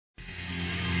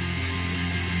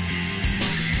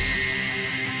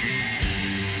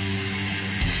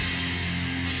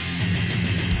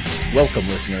Welcome,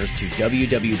 listeners, to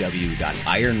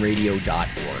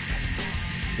www.ironradio.org,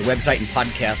 the website and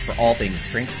podcast for all things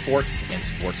strength sports and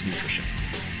sports nutrition.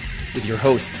 With your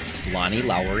hosts, Lonnie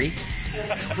Lowery.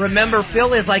 Remember,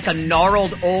 Phil is like a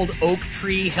gnarled old oak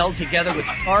tree held together with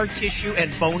scar tissue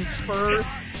and bone spurs.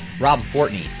 Rob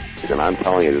Fortney. And I'm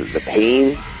telling you, the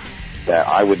pain that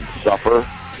I would suffer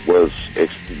was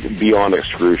beyond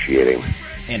excruciating.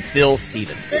 And Phil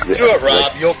Stevens. Do it,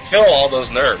 Rob. You'll kill all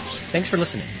those nerves. Thanks for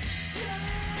listening.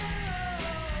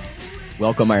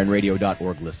 Welcome,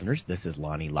 IronRadio.org listeners. This is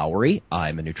Lonnie Lowery.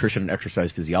 I'm a nutrition and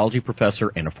exercise physiology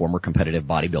professor and a former competitive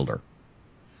bodybuilder.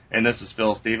 And this is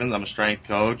Phil Stevens. I'm a strength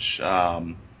coach.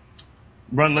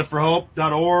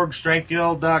 RunLiftForHope.org,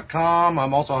 StrengthGuild.com.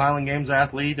 I'm also a Highland Games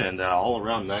athlete and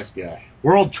all-around nice guy.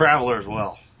 World traveler as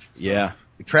well. Yeah.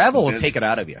 Travel will take it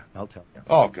out of you, I'll tell you.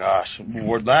 Oh, gosh.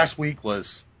 Last week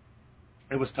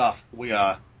it was tough.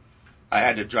 I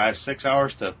had to drive 6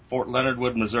 hours to Fort Leonard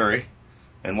Wood, Missouri,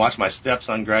 and watch my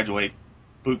stepson graduate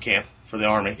boot camp for the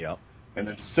Army. Yep. And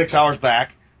then 6 hours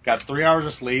back, got 3 hours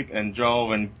of sleep, and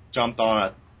drove and jumped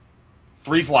on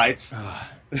 3 flights.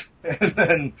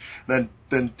 And then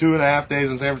 2.5 days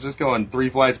in San Francisco and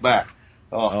 3 flights back.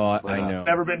 I know.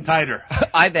 Never been tighter.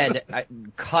 I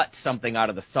cut something out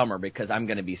of the summer because I'm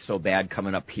going to be so bad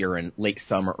coming up here in late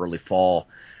summer, early fall.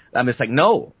 I'm just like,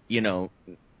 no,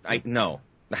 I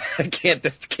can't,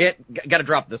 got to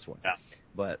drop this one. Yeah.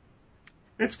 But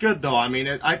it's good, though. I mean,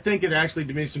 I think it actually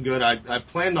did me some good. I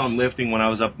planned on lifting when I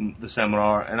was up the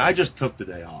seminar, and I just took the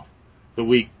day off, the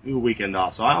weekend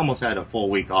off. So I almost had a full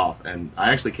week off, and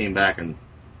I actually came back, and,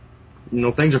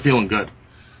 things are feeling good.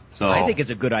 So I think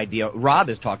it's a good idea. Rob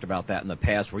has talked about that in the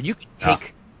past, where you could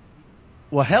take,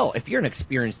 well, hell, if you're an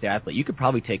experienced athlete, you could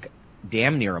probably take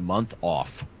damn near a month off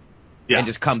and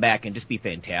just come back and just be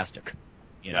fantastic.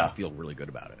 Feel really good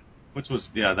about it.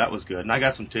 That was good. And I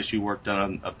got some tissue work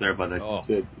done up there by the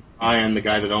Ian, the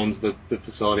guy that owns the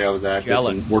facility I was at.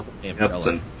 Jealous.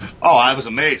 I was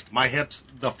amazed. My hips,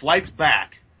 the flight's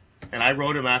back, and I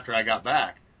wrote him after I got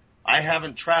back. I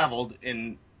haven't traveled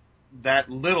in that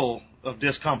little of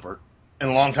discomfort in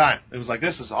a long time. It was like,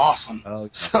 this is awesome. Oh,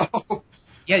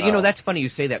 yeah, that's funny you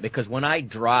say that, because when I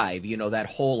drive, that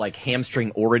whole like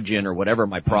hamstring origin or whatever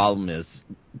my problem is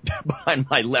behind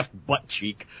my left butt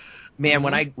cheek, man,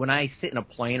 when I sit in a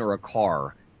plane or a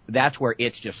car, that's where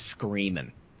it's just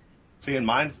screaming. See, and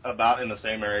mine's about in the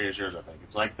same area as yours, I think.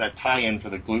 It's like that tie-in for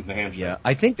the glute and the hamstring. Yeah,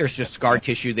 I think there's just scar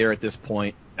tissue there at this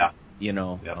point. Yeah.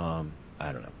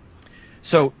 I don't know.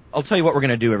 So I'll tell you what we're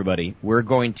going to do, everybody. We're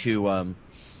going to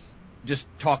just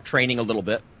talk training a little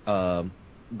bit,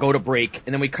 go to break,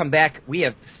 and then we come back. We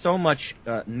have so much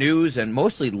news and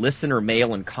mostly listener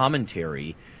mail and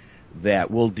commentary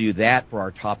that we'll do that for our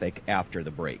topic after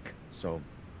the break. So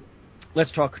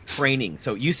let's talk training.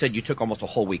 So you said you took almost a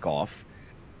whole week off.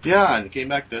 Yeah, and came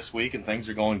back this week, and things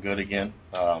are going good again.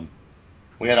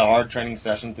 We had a hard training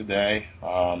session today.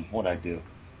 What did I do?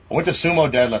 I went to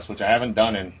sumo deadlifts, which I haven't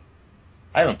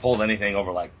pulled anything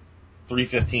over like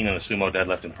 315 in a sumo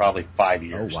deadlift in probably 5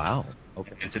 years. Oh, wow.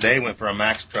 Okay. And today went for a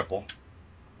max triple.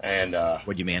 And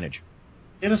what'd you manage?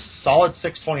 In a solid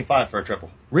 625 for a triple.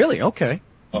 Really? Okay.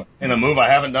 In a move I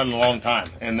haven't done in a long time.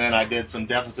 And then I did some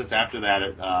deficits after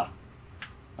that.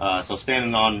 So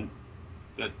standing on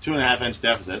a 2.5-inch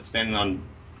deficit, standing on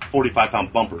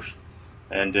 45-pound bumpers,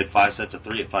 and did 5 sets of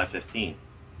 3 at 515.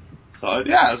 So, it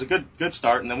was a good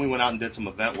start. And then we went out and did some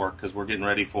event work because we're getting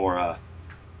ready for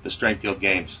the Strength Guild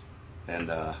Games. And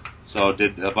so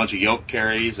did a bunch of yoke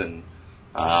carries, and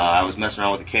I was messing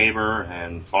around with the caber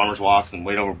and farmer's walks and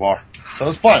weight over bar. So it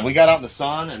was fun. We got out in the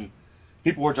sun, and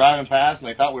people were driving past, and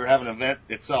they thought we were having an event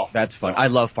itself. That's fun. I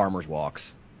love farmer's walks.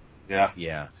 Yeah.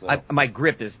 Yeah. So. My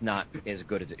grip is not as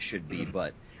good as it should be,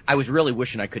 but I was really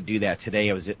wishing I could do that today.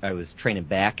 I was training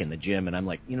back in the gym, and I'm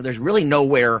like, there's really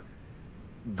nowhere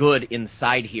good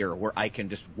inside here where I can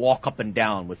just walk up and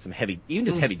down with some heavy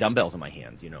dumbbells in my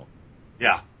hands,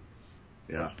 Yeah.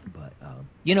 Yeah. But,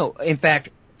 in fact,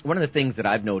 one of the things that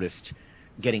I've noticed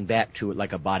getting back to it,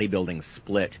 like a bodybuilding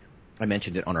split, I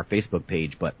mentioned it on our Facebook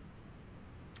page, but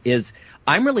is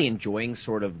I'm really enjoying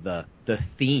sort of the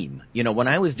theme. When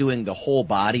I was doing the whole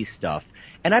body stuff,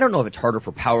 and I don't know if it's harder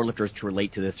for powerlifters to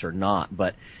relate to this or not,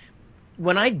 but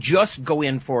when I just go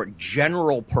in for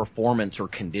general performance or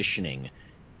conditioning,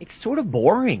 it's sort of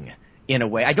boring in a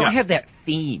way. I don't have that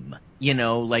theme,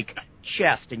 like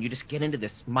chest, and you just get into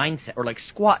this mindset, or like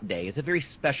squat day is a very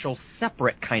special,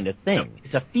 separate kind of thing.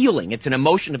 It's a feeling, it's an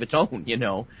emotion of its own,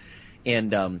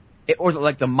 and or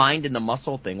like the mind and the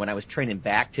muscle thing. When I was training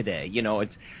back today,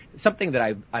 it's something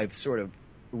that I've sort of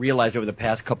realized over the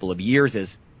past couple of years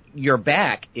is your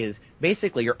back is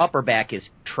basically your upper back is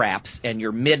traps and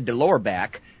your mid to lower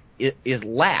back is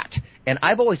lat. And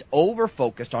I've always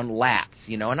over-focused on lats,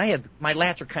 and my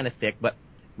lats are kind of thick, but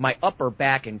my upper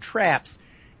back and traps,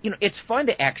 it's fun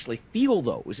to actually feel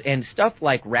those. And stuff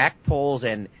like rack pulls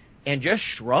and just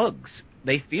shrugs,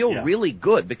 they feel really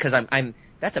good because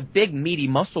that's a big meaty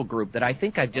muscle group that I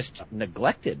think I've just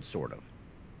neglected, sort of,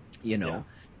 Yeah.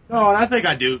 No, and I think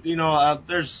I do.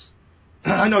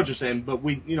 I know what you're saying, but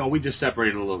we just separate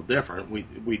it a little different.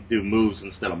 We do moves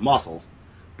instead of muscles.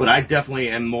 But I definitely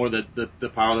am more the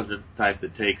powerlifter type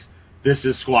that takes, this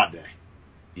is squat day.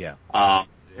 Yeah.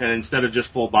 And instead of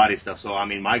just full body stuff. So,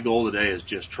 my goal today is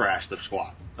just trash the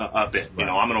squat a bit. Right.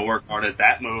 I'm going to work hard at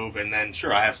that move, and then,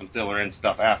 sure, I have some filler in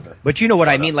stuff after. But you know what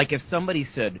I mean? Like if somebody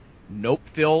said, nope,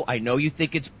 Phil, I know you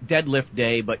think it's deadlift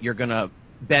day, but you're going to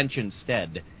bench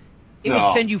instead. It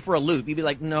would send you for a loop. You'd be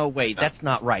like, no, wait, that's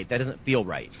not right. That doesn't feel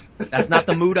right. That's not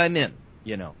the mood I'm in,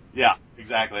 Yeah,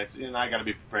 exactly. And I got to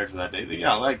be prepared for that day.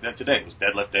 Like that today. It was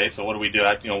deadlift day, so what do? We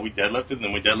deadlifted, and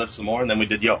then we deadlifted some more, and then we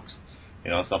did yokes.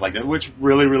 Stuff like that, which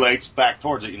really relates back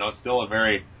towards it. It's still a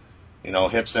very,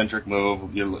 hip-centric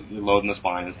move. You're loading the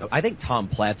spine and stuff. I think Tom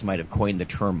Platz might have coined the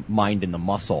term mind in the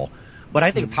muscle, but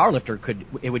I think powerlifter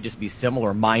it would just be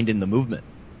similar, mind in the movement,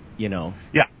 Yeah,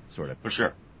 sort of. for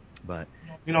sure. But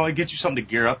it gets you something to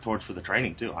gear up towards for the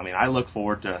training too. I look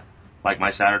forward to like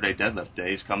my Saturday deadlift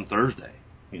days come Thursday.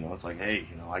 It's like, hey,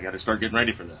 I got to start getting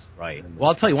ready for this. Right. Well,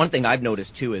 I'll tell you one thing I've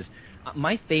noticed too is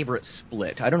my favorite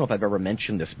split. I don't know if I've ever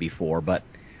mentioned this before, but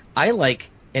I like,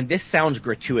 and this sounds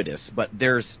gratuitous, but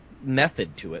there's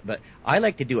method to it, but I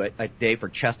like to do a day for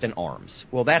chest and arms.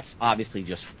 Well, that's obviously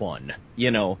just fun,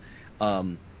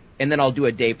 and then I'll do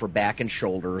a day for back and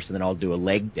shoulders, and then I'll do a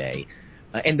leg day.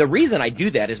 And the reason I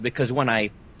do that is because when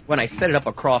I set it up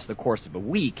across the course of a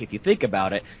week, if you think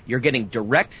about it, you're getting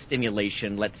direct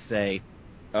stimulation, let's say,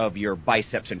 of your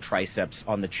biceps and triceps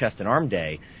on the chest and arm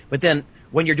day. But then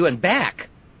when you're doing back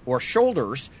or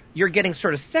shoulders, you're getting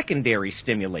sort of secondary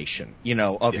stimulation,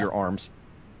 of your arms.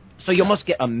 So you almost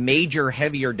get a major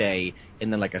heavier day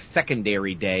and then like a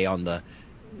secondary day on the,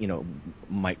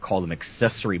 might call them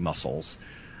accessory muscles.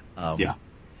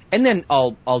 And then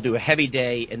I'll do a heavy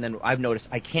day, and then I've noticed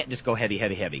I can't just go heavy.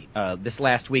 This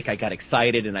last week I got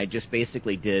excited, and I just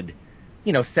basically did,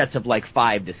 sets of like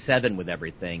 5 to 7 with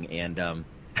everything, and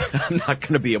I'm not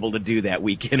going to be able to do that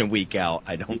week in and week out,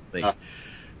 I don't think.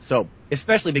 So,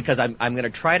 especially because I'm going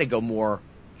to try to go more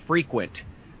frequent,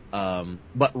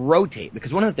 but rotate,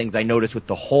 because one of the things I noticed with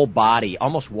the whole body,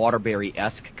 almost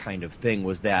Waterbury-esque kind of thing,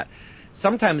 was that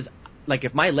sometimes, like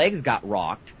if my legs got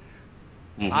rocked,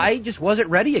 I just wasn't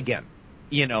ready again,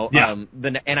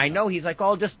 and I know he's like,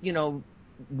 oh, just,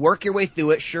 work your way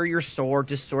through it. Sure, you're sore,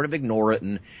 just sort of ignore it.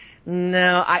 And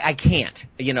no, I can't,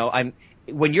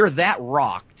 when you're that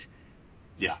rocked,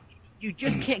 you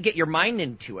just can't get your mind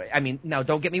into it. Now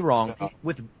don't get me wrong,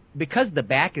 because the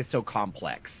back is so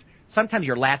complex, sometimes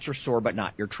your lats are sore, but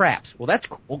not your traps. Well, that's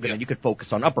cool. Then you could focus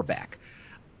on upper back.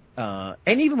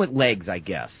 And even with legs, I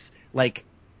guess, like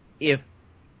if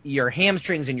your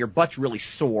hamstrings and your butt's really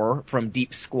sore from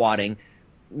deep squatting,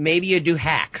 maybe you do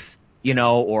hacks,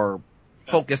 or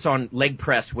focus on leg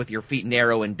press with your feet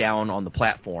narrow and down on the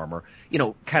platform, or,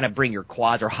 kind of bring your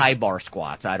quads, or high bar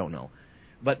squats, I don't know.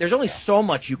 But there's only so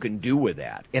much you can do with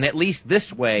that. And at least this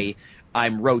way,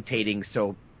 I'm rotating,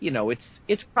 so,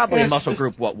 it's probably a muscle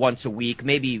group, once a week,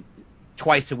 maybe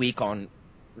twice a week on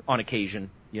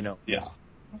occasion, Yeah.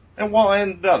 And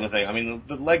the other thing,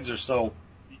 the legs are so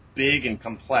big and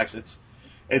complex.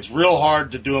 It's real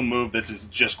hard to do a move that is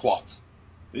just quads,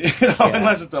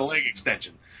 unless it's a leg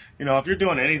extension. If you're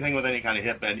doing anything with any kind of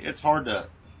hip bend, it's hard to,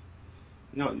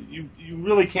 you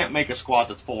really can't make a squat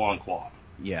that's full on quad.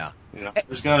 Yeah.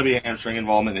 There's going to be hamstring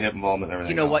involvement and hip involvement and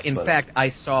everything. You know what? In fact,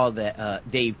 I saw that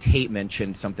Dave Tate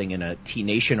mentioned something in a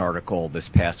T-Nation article this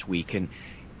past week, and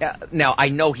now I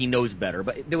know he knows better,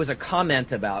 but there was a comment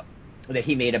that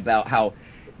he made about how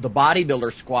the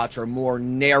bodybuilder squats are more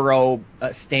narrow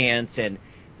stance and,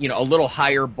 a little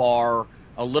higher bar,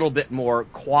 a little bit more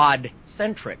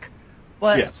quad-centric.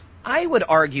 But I would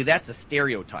argue that's a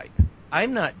stereotype.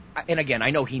 I'm not, and again,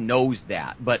 I know he knows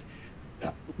that, but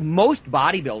most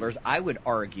bodybuilders, I would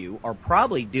argue, are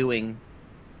probably doing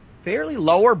fairly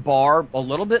lower bar, a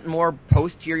little bit more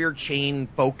posterior chain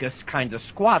focus kinds of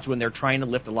squats when they're trying to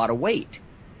lift a lot of weight,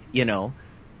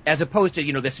 as opposed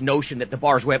to, this notion that the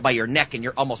bar's way up by your neck and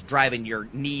you're almost driving your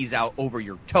knees out over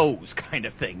your toes kind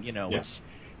of thing,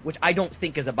 which I don't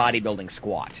think is a bodybuilding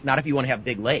squat. Not if you want to have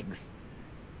big legs.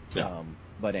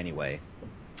 But anyway,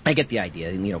 I get the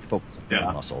idea, focus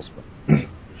on muscles. But,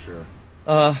 for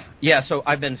sure. So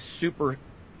I've been super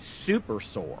super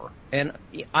sore. And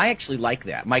I actually like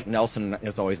that. Mike Nelson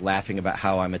is always laughing about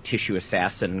how I'm a tissue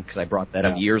assassin because I brought that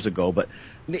up years ago, but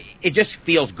it just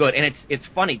feels good. And it's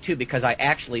funny, too, because I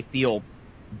actually feel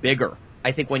bigger.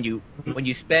 I think when you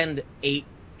spend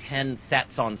 8-10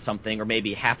 sets on something, or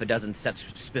maybe half a dozen sets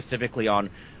specifically on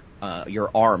your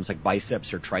arms, like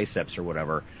biceps or triceps or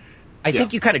whatever, I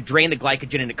think you kind of drain the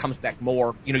glycogen and it comes back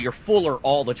more. You know, you're fuller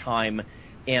all the time.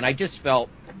 And I felt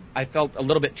a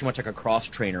little bit too much like a cross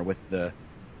trainer with the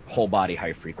whole body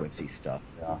high frequency stuff.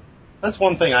 Yeah. That's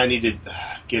one thing I need to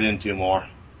get into more.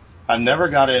 I've never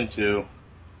got into,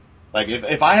 like,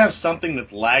 if I have something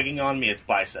that's lagging on me, it's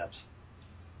biceps.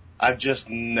 I've just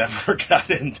never got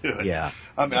into it. Yeah.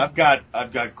 I mean, I've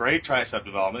got great tricep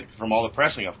development from all the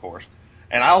pressing, of course,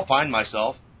 and I'll find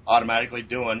myself automatically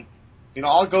doing,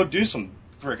 I'll go do some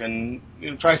freaking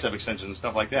tricep extensions and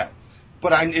stuff like that.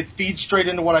 But it feeds straight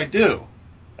into what I do.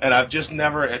 And I've just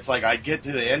never, it's like I get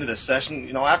to the end of the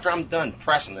session, after I'm done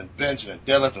pressing and benching and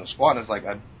deadlifting and squatting, it's like,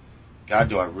 God,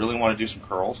 do I really want to do some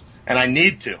curls? And I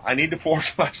need to. I need to force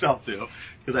myself to,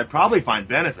 because I'd probably find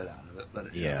benefit out of it.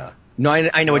 But yeah. No,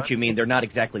 I know what you mean. They're not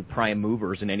exactly prime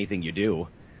movers in anything you do.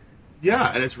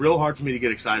 Yeah, and it's real hard for me to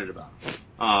get excited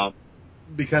about.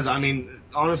 Because,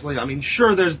 honestly,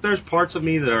 sure, there's parts of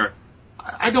me that are,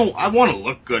 I want to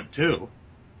look good too.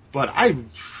 But I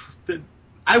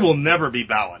will never be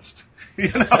balanced.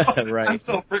 Right. I'm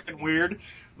so freaking weird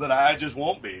that I just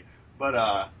won't be. But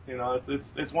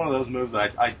it's one of those moves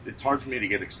that it's hard for me to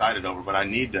get excited over. But I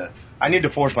need to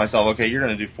force myself. Okay, you're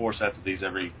going to do 4 sets of these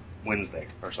every Wednesday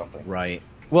or something. Right.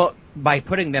 Well, by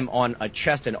putting them on a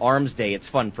chest and arms day, it's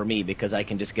fun for me because I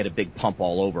can just get a big pump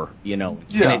all over.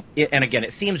 Yeah. And again,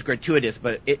 it seems gratuitous,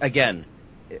 but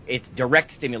it's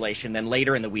direct stimulation. Then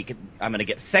later in the week, I'm going to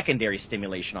get secondary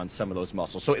stimulation on some of those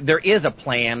muscles. So there is a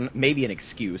plan, maybe an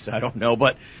excuse, I don't know,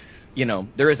 but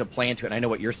there is a plan to it. And I know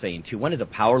what you're saying too. When does a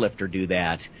powerlifter do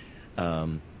that?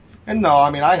 And no,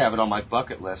 I have it on my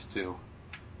bucket list too.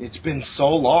 It's been so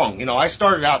long. I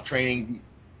started out training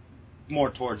more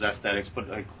towards aesthetics,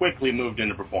 but I quickly moved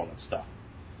into performance stuff.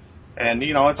 And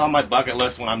it's on my bucket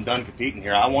list when I'm done competing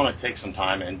here. I want to take some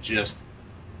time and just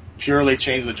purely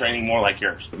change the training more like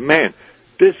yours. Man,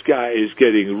 this guy is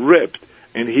getting ripped,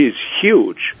 and he's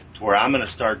huge. To where I'm going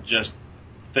to start just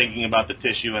thinking about the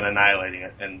tissue and annihilating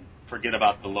it and forget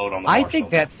about the load on the bar. I think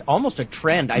that's almost a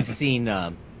trend. I've seen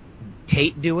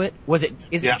Tate do it.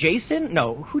 Is it Jason?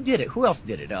 No, who did it? Who else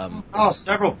did it?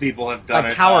 Several people have done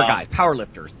it.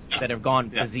 Powerlifters that have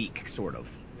gone physique, sort of.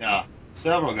 Yeah,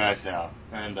 several guys have.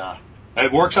 And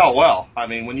it works out well.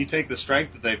 When you take the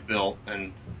strength that they've built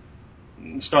and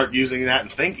start using that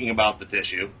and thinking about the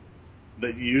tissue,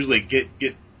 that you usually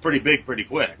get pretty big pretty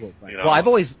quick. Well, I've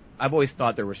always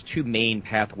thought there was 2 main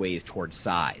pathways towards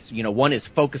size. One is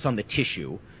focus on the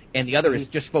tissue, and the other is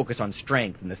just focus on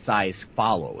strength, and the size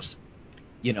follows.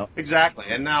 Exactly.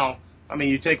 And now,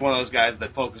 you take one of those guys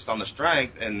that focused on the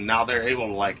strength, and now they're able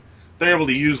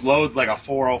to use loads like a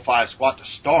 405 squat to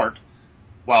start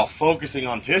while focusing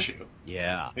on tissue.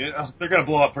 Yeah. They're going to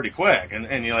blow up pretty quick. And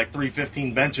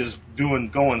 315 benches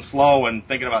going slow and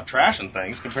thinking about trashing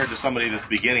things compared to somebody that's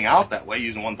beginning out that way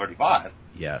using 135.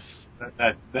 Yes.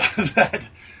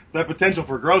 That potential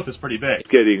for growth is pretty big.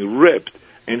 Getting ripped,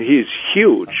 and he's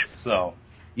huge. So.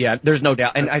 Yeah, there's no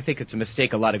doubt. And I think it's a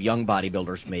mistake a lot of young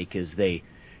bodybuilders make is they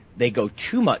go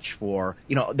too much for,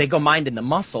 they go mind in the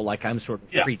muscle like I'm sort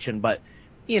of preaching, but,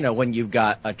 when you've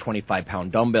got a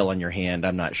 25-pound dumbbell in your hand,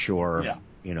 I'm not sure,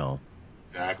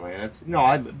 Exactly.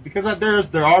 And because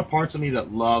there are parts of me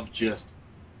that love just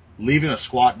leaving a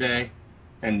squat day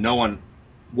and knowing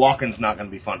walking's not going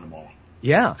to be fun tomorrow.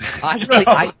 Yeah,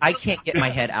 I can't get my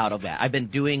head out of that. I've been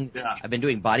doing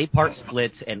body part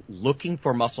splits and looking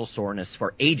for muscle soreness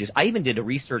for ages. I even did a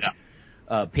research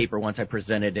paper once I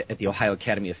presented at the Ohio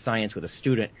Academy of Science with a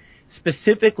student,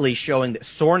 specifically showing that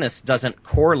soreness doesn't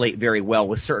correlate very well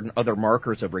with certain other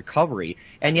markers of recovery,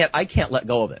 and yet I can't let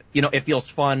go of it. It feels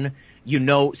fun.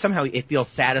 Somehow it feels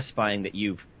satisfying that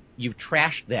you've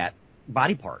trashed that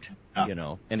body part,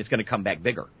 and it's going to come back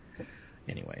bigger.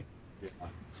 Anyway. Yeah.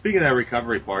 Speaking of that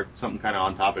recovery part, something kind of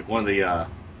on topic, one of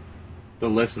the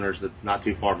listeners that's not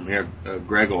too far from here,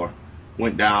 Gregor,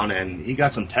 went down and he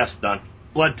got some tests done,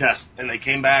 blood tests, and they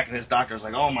came back and his doctor was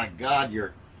like, "Oh my God,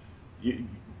 you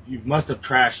must have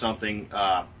trashed something."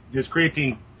 His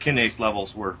creatine kinase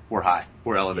levels were high,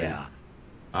 were elevated. Yeah.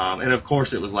 And of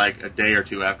course it was like a day or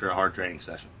two after a hard training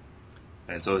session.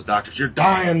 And so his doctor, "You're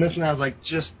dying," this and that. I was like,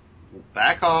 just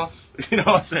back off.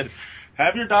 I said,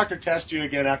 have your doctor test you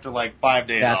again after 5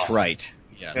 days off. That's right.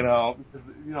 Yeah.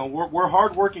 We're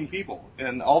hardworking people,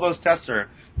 and all those tests are,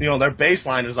 their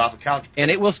baseline is off the couch.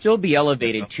 And it will still be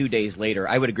elevated 2 days later.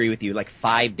 I would agree with you, like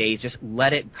 5 days. Just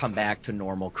let it come back to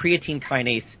normal. Creatine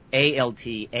kinase, ALT,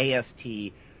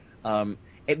 AST,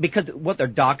 because what their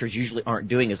doctors usually aren't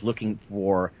doing is looking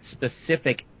for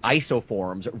specific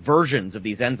isoforms, versions of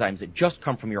these enzymes that just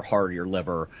come from your heart or your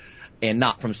liver and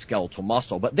not from skeletal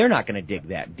muscle. But they're not going to dig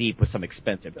that deep with some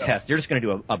expensive test. They're just going to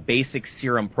do a basic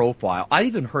serum profile. I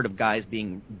even heard of guys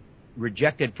being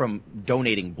rejected from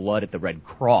donating blood at the Red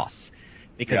Cross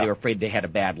because they were afraid they had a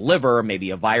bad liver, maybe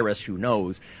a virus, who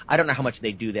knows. I don't know how much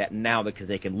they do that now because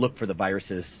they can look for the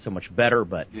viruses so much better,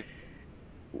 but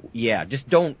just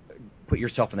don't put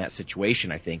yourself in that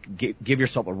situation, I think. Give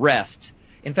yourself a rest.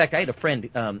 In fact, I had a friend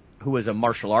who was a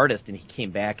martial artist, and he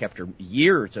came back after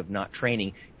years of not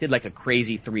training, did like a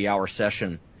crazy 3-hour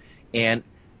session, and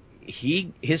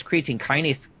his creatine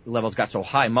kinase levels got so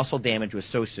high, muscle damage was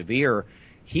so severe,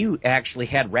 he actually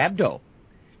had rhabdo.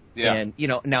 Yeah. And,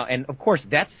 now, and of course,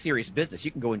 that's serious business.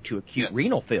 You can go into acute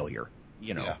renal failure,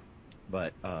 Yeah.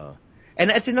 But,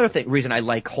 and that's another reason I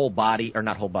like body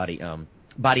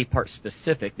part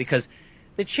specific, because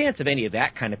the chance of any of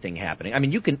that kind of thing happening, I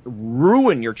mean, you can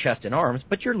ruin your chest and arms,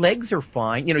 but your legs are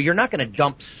fine. You're not going to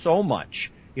dump so much.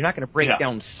 You're not going to break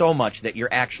down so much that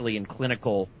you're actually in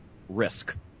clinical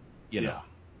risk, Yeah.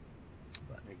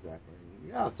 Exactly.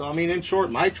 Yeah, so, I mean, in short,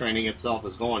 my training itself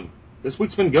is going, this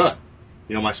week's been good.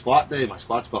 My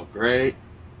squats felt great.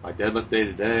 My deadlift day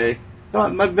today.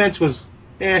 My bench was,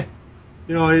 it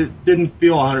didn't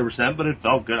feel 100%, but it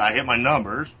felt good. I hit my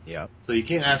numbers. Yeah. So you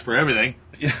can't ask for everything.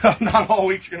 Not all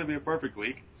week's going to be a perfect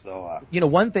week. So,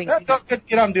 one thing. Get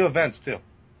out and do events, too.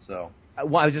 So.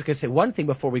 Well, I was just going to say, one thing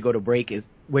before we go to break is,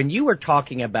 when you were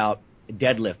talking about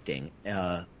deadlifting,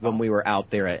 when we were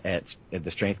out there at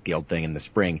the Strength Guild thing in the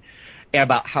spring,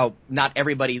 about how not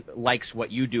everybody likes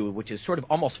what you do, which is sort of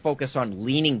almost focus on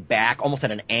leaning back, almost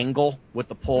at an angle with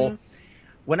the pull. Mm-hmm.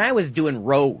 When I was doing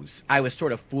rows, I was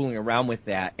sort of fooling around with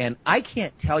that, and I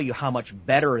can't tell you how much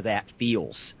better that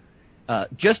feels.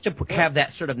 Just to have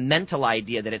that sort of mental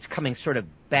idea that it's coming sort of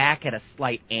back at a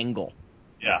slight angle.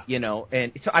 Yeah.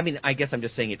 And so, I mean, I guess I'm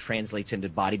just saying it translates into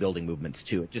bodybuilding movements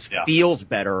too. It just feels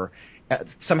better.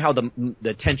 Somehow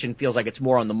the tension feels like it's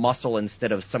more on the muscle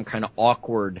instead of some kind of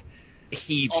awkward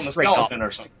heave on the straight skeleton up,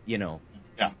 or something. Yeah.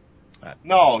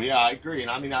 I agree. And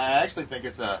I mean, I actually think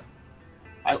it's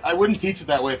I wouldn't teach it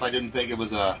that way if I didn't think it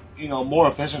was a,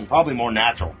 more efficient, probably more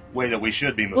natural way that we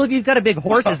should be moving. Well, if you've got a big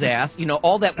horse's ass,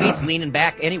 all that weight's leaning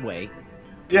back anyway.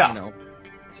 Yeah.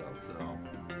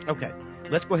 Okay.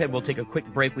 Let's go ahead. We'll take a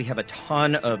quick break. We have a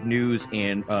ton of news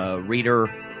and reader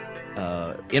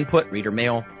input, reader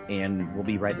mail, and we'll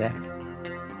be right back.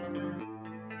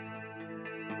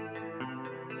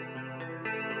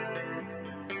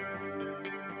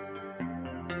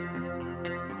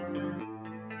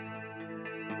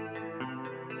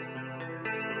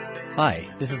 Hi,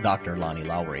 this is Dr. Lonnie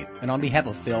Lowry, and on behalf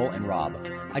of Phil and Rob,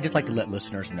 I'd just like to let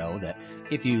listeners know that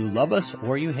if you love us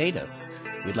or you hate us,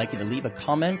 we'd like you to leave a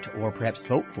comment or perhaps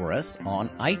vote for us on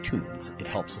iTunes. It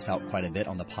helps us out quite a bit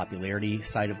on the popularity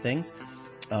side of things.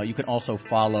 You can also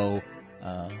follow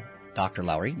Dr.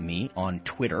 Lowry, me, on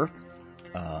Twitter.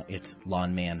 It's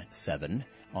Lawnman7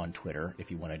 on Twitter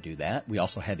if you want to do that. We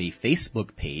also have a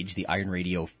Facebook page, the Iron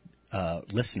Radio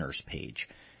listeners page.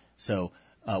 So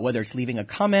whether it's leaving a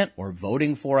comment or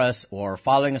voting for us or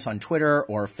following us on Twitter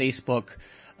or Facebook,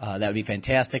 that would be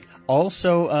fantastic.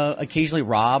 Also, occasionally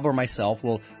Rob or myself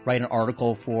will write an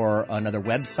article for another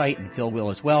website, and Phil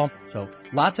will as well. So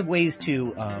lots of ways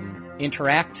to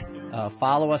interact,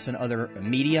 follow us in other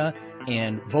media,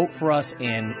 and vote for us,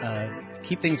 and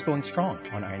keep things going strong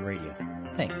on Iron Radio.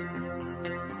 Thanks.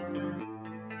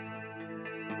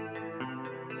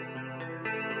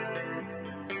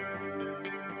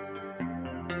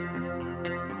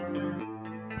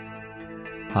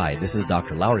 Hi, this is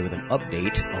Dr. Lowry with an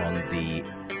update on the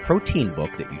protein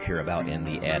book that you hear about in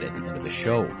the ad at the end of the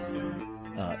show.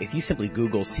 If you simply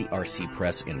Google CRC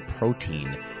Press and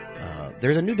protein,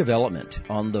 there's a new development.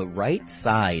 On the right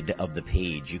side of the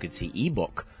page, you can see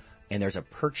ebook, and there's a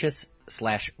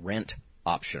purchase/rent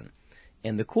option.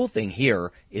 And the cool thing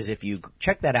here is if you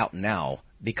check that out now,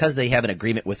 because they have an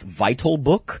agreement with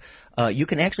VitalBook, you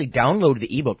can actually download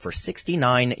the ebook for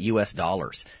 $69 US.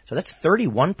 So that's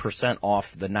 31%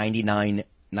 off the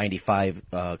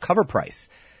 $99.95 cover price.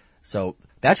 So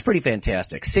that's pretty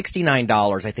fantastic.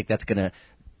 $69, I think that's going to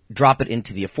drop it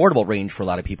into the affordable range for a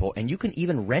lot of people, and you can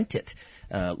even rent it.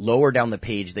 Lower down the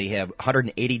page, they have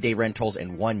 180-day rentals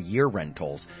and 1-year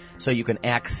rentals, so you can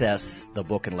access the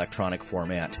book in electronic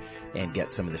format and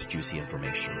get some of this juicy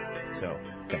information. So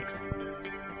Thanks.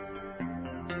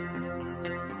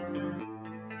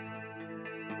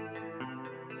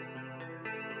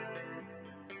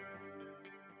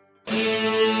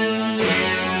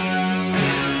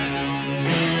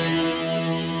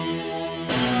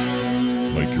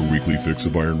 Like your weekly fix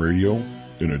of Iron Radio?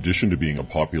 In addition to being a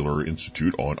popular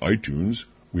institute on iTunes,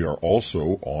 we are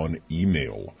also on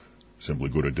email. Simply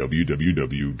go to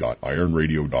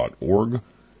www.ironradio.org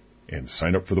and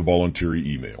sign up for the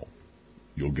voluntary email.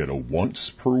 You'll get a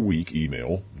once-per-week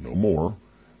email, no more,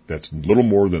 that's little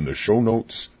more than the show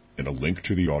notes and a link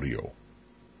to the audio.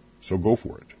 So go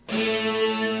for it.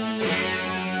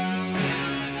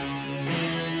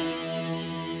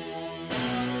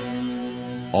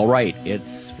 All right,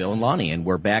 it's Phil and Lonnie, and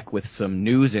we're back with some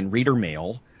news and reader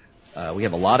mail. We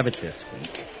have a lot of it this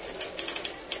week.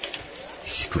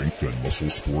 Strength and muscle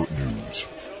sport news.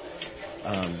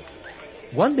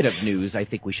 One bit of news I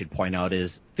think we should point out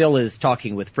is Phil is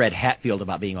talking with Fred Hatfield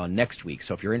about being on next week.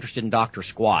 So if you're interested in Dr.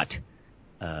 Squat,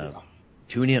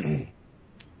 tune in.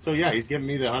 So yeah, he's giving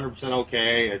me the 100%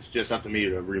 okay. It's just up to me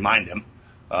to remind him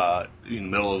in the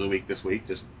middle of the week this week.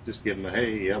 Just give him a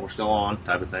hey, yeah, we're still on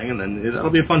type of thing, and then it'll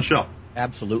be a fun show.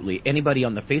 Absolutely. Anybody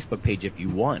on the Facebook page, if you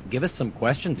want, give us some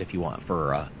questions if you want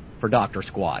for Dr.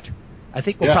 Squat. I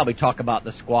think we'll probably talk about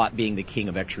the squat being the king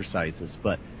of exercises,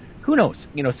 but who knows?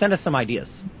 Send us some ideas.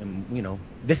 And,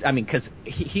 because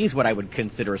he's what I would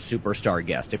consider a superstar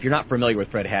guest. If you're not familiar with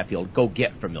Fred Hatfield, go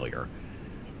get familiar.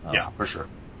 Yeah, for sure.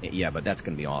 Yeah, but that's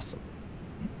going to be awesome.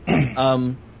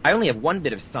 I only have one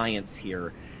bit of science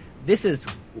here. This is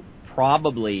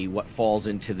probably what falls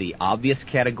into the obvious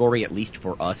category, at least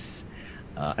for us.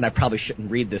 And I probably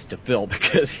shouldn't read this to Phil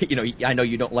because, I know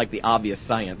you don't like the obvious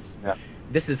science. Yeah.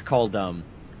 This is called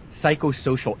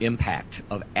psychosocial impact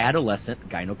of adolescent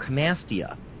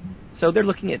gynecomastia. So they're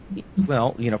looking at,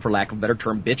 for lack of a better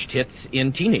term, bitch tits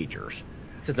in teenagers.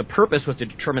 So the purpose was to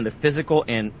determine the physical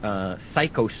and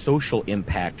psychosocial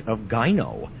impact of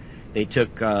gyno. They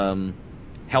took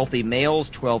healthy males,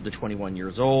 12 to 21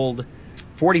 years old,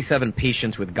 47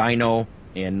 patients with gyno,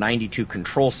 and 92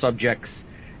 control subjects.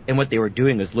 And what they were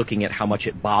doing was looking at how much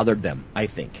it bothered them, I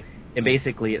think. And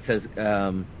basically it says,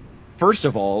 first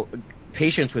of all,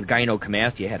 patients with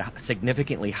gynecomastia had a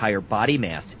significantly higher body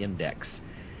mass index.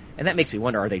 And that makes me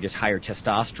wonder, are they just higher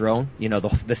testosterone?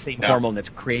 The same hormone that's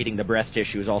creating the breast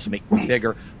tissue is also making it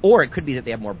bigger. Or it could be that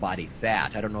they have more body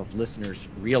fat. I don't know if listeners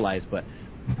realize, but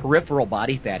peripheral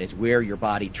body fat is where your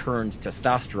body turns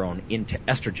testosterone into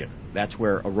estrogen. That's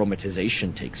where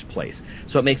aromatization takes place.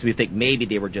 So it makes me think maybe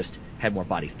they had more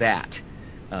body fat.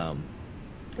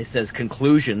 It says,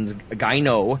 conclusions,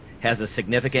 gyno has a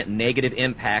significant negative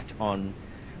impact on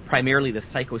primarily the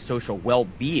psychosocial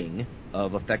well-being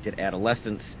of affected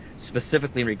adolescents,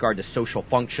 specifically in regard to social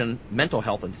function, mental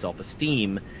health, and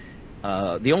self-esteem.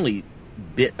 The only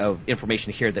bit of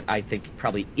information here that I think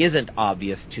probably isn't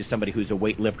obvious to somebody who's a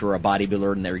weightlifter or a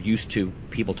bodybuilder and they're used to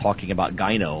people talking about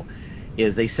gyno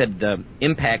is they said the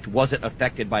impact wasn't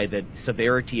affected by the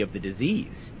severity of the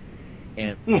disease.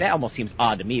 And that almost seems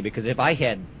odd to me because if I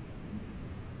had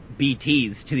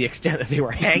BTs to the extent that they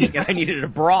were hanging and I needed a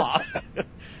bra,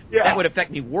 that would affect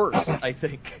me worse, I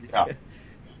think.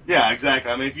 Yeah,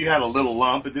 exactly. I mean, if you had a little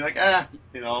lump, it'd be like, but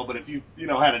if you,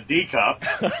 had a D cup,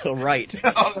 right.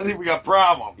 I think we got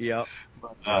problems. Yep.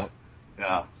 But,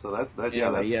 so that's.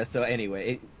 Yeah, so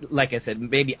anyway, like I said,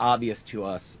 maybe obvious to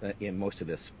us in most of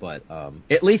this, but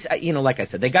at least, like I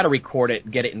said, they got to record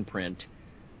it, get it in print.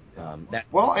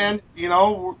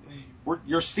 You're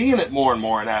seeing it more and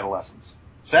more in adolescents,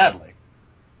 sadly.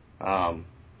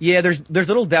 Yeah, there's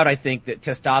little doubt, I think, that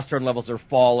testosterone levels are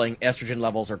falling, estrogen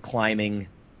levels are climbing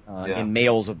in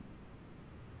males of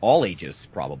all ages,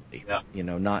 probably. Yeah.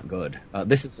 Not good.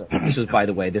 This was, by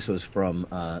the way, this was from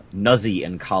Nuzzi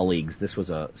and colleagues. This was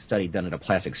a study done at a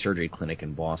plastic surgery clinic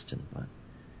in Boston. But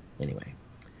anyway.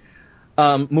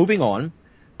 Moving on,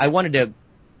 I wanted to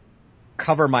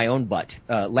cover my own butt.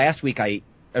 Last week I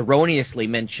erroneously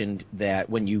mentioned that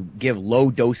when you give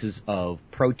low doses of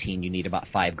protein, you need about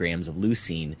 5 grams of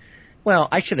leucine. Well,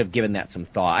 I should have given that some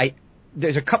thought.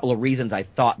 There's a couple of reasons I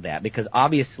thought that, because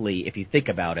obviously, if you think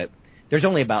about it, there's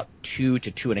only about 2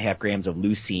 to 2.5 grams of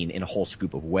leucine in a whole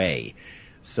scoop of whey.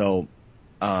 So,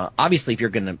 obviously, if you're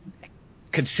going to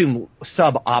consume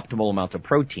suboptimal amounts of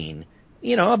protein,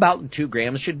 about 2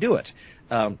 grams should do it.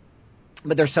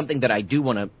 But there's something that I do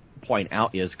want to point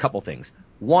out is a couple things.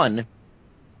 One,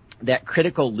 that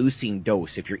critical leucine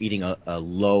dose, if you're eating a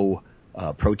low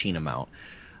protein amount,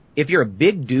 if you're a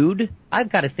big dude,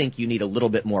 I've got to think you need a little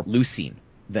bit more leucine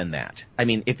than that. I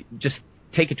mean, if just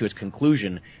take it to its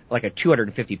conclusion, like a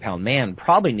 250-pound man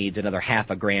probably needs another half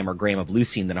a gram or gram of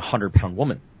leucine than a 100-pound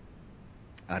woman.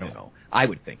 I don't know. I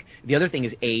would think. The other thing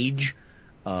is age.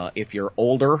 If you're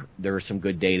older, there's some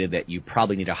good data that you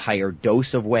probably need a higher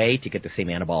dose of whey to get the same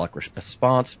anabolic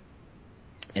response.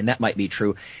 And that might be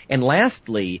true. And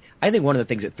lastly, I think one of the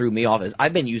things that threw me off is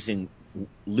I've been using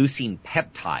leucine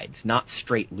peptides, not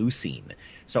straight leucine.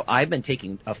 So I've been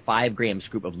taking a 5-gram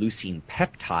scoop of leucine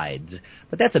peptides,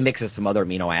 but that's a mix of some other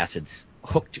amino acids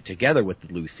hooked together with the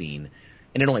leucine,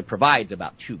 and it only provides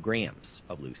about 2 grams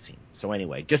of leucine. So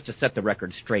anyway, just to set the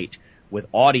record straight with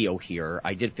audio here,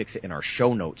 I did fix it in our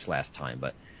show notes last time,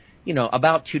 but,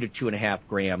 about 2 to 2.5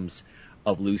 grams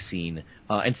of leucine.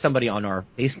 And somebody on our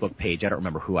Facebook page, I don't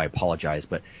remember who, I apologize,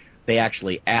 but they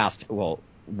actually asked, well,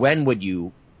 when would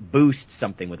you boost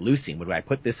something with leucine? Would I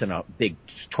put this in a big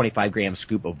 25-gram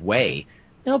scoop of whey?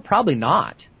 No, probably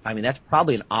not. I mean, that's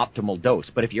probably an optimal dose.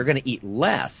 But if you're going to eat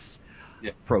less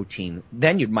protein,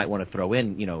 then you might want to throw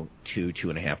in,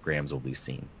 2.5 grams of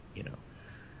leucine,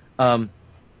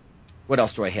 What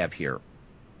else do I have here?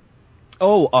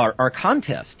 Oh, our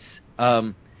contests.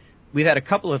 We've had a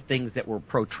couple of things that were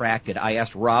protracted. I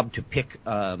asked Rob to pick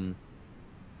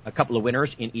a couple of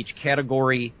winners in each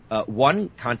category.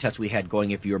 One contest we had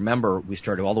going, if you remember, we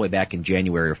started all the way back in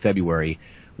January or February,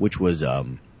 which was,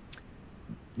 the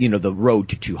road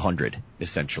to 200,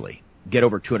 essentially. Get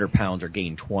over 200 pounds or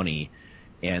gain 20.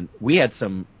 And we had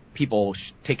some people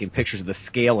taking pictures of the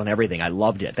scale and everything. I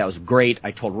loved it. That was great.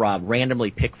 I told Rob,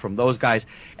 randomly pick from those guys.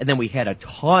 And then we had a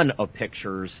ton of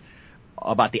pictures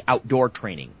about the outdoor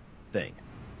training thing.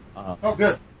 Oh,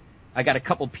 good. I got a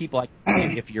couple people,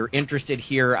 if you're interested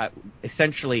here,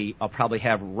 essentially I'll probably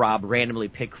have Rob randomly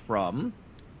pick from,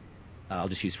 I'll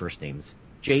just use first names,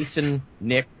 Jason,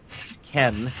 Nick,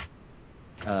 Ken,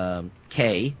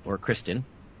 Kay, or Kristen.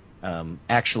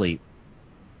 Actually,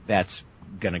 that's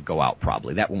going to go out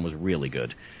probably. That one was really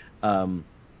good. That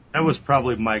was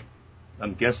probably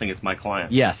I'm guessing it's my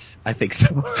client. Yes, I think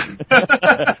so.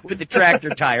 With the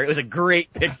tractor tire. It was a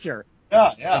great picture.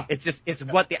 Yeah. It's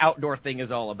what the outdoor thing is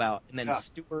all about. And then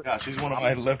Stuart. Yeah, she's one of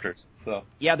my lifters. So.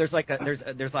 Yeah, there's like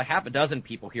half a dozen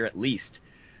people here at least.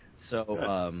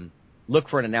 So look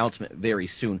for an announcement very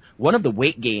soon. One of the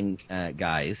weight gain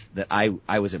guys that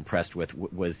I was impressed with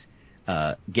was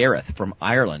Gareth from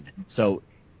Ireland. So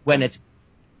when it's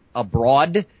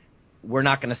abroad, we're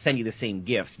not going to send you the same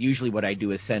gifts. Usually what I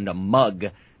do is send a mug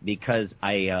because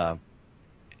I'm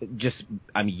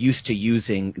used to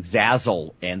using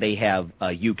Zazzle, and they have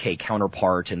a UK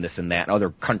counterpart and this and that, and other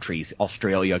countries,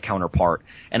 Australia counterpart,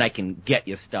 and I can get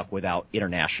you stuff without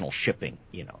international shipping,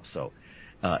 So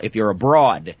if you're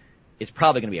abroad, it's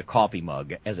probably going to be a coffee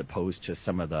mug as opposed to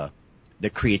some of the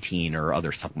creatine or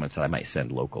other supplements that I might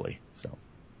send locally. So,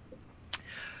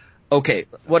 okay,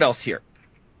 what else here?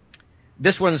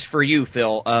 This one's for you,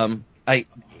 Phil.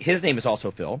 His name is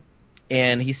also Phil,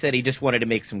 and he said he just wanted to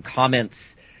make some comments,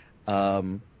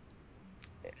 offer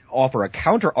a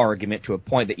counter argument to a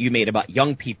point that you made about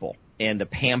young people and the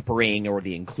pampering or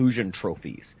the inclusion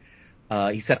trophies.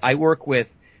 He said, I work with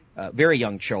very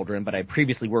young children, but I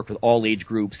previously worked with all age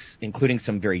groups, including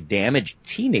some very damaged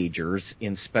teenagers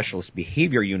in specialist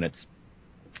behavior units.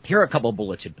 Here are a couple of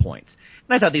bulleted points.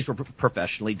 And I thought these were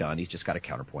professionally done. He's just got a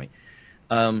counterpoint.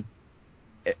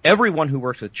 Everyone who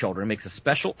works with children makes a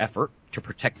special effort to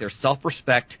protect their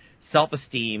self-respect,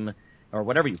 self-esteem, or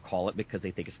whatever you call it, because they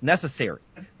think it's necessary.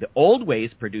 The old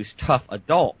ways produce tough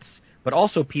adults, but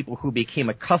also people who became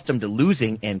accustomed to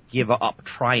losing and give up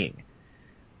trying.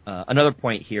 Another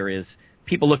point here is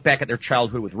people look back at their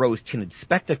childhood with rose-tinted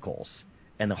spectacles,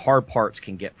 and the hard parts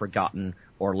can get forgotten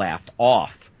or laughed off.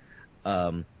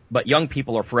 But young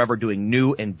people are forever doing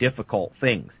new and difficult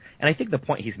things. And I think the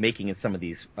point he's making in some of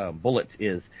these bullets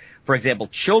is, for example,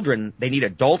 children, they need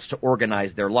adults to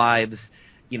organize their lives,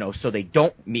 so they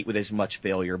don't meet with as much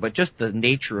failure. But just the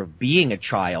nature of being a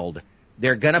child,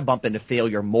 they're going to bump into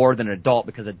failure more than an adult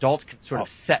because adults can sort of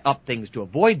set up things to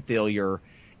avoid failure,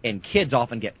 and kids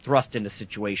often get thrust into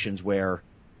situations where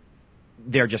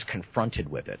they're just confronted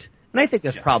with it. And I think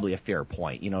that's probably a fair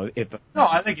point. No,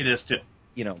 I think it is too.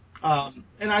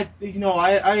 And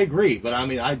I agree, but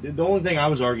the only thing I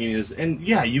was arguing is,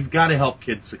 you've got to help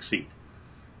kids succeed.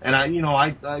 And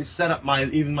I set up my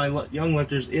young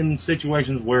lifters in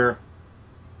situations where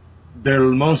they're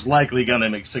most likely going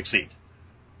to succeed.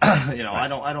 I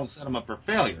don't set them up for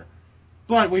failure.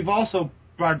 But we've also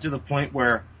brought it to the point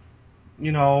where,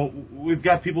 we've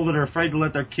got people that are afraid to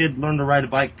let their kid learn to ride a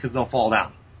bike because they'll fall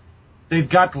down. They've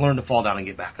got to learn to fall down and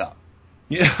get back up.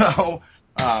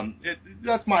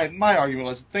 That's my argument.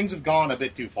 Was things have gone a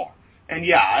bit too far, And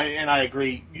yeah, I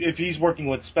agree. If he's working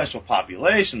with special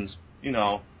populations, you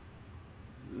know,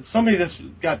 somebody that's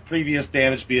got previous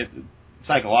damage, be it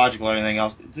psychological or anything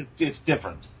else, it's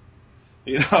different,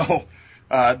 you know,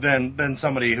 than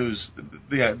somebody who's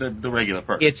the regular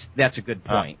person. That's a good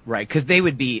point, right? Because they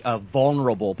would be a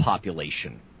vulnerable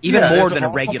population, even more than a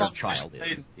regular child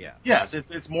is. Yeah. Yes,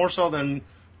 it's more so than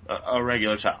a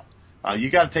regular child.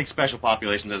 You got to take special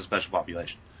populations as a special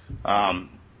population.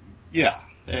 Yeah.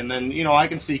 And then, you know, I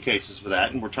can see cases for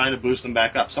that, and we're trying to boost them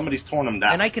back up. Somebody's torn them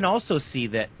down. And I can also see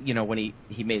that, you know, when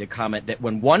he made a comment that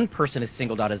when one person is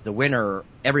singled out as the winner,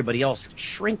 everybody else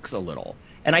shrinks a little.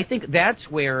 And I think that's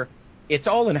where it's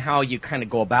all in how you kind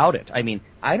of go about it. I mean,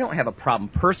 I don't have a problem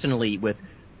personally with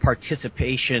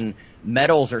participation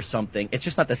medals or something. It's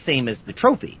just not the same as the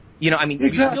trophy. You know, I mean,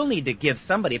 You still need to give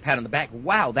somebody a pat on the back.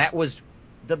 Wow, that was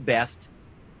the best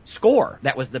score.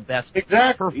 That was the best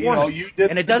performance. You know, you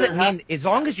did, and it doesn't mean, as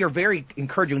long as you're very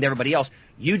encouraging with everybody else,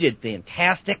 you did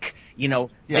fantastic. You know,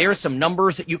 There's some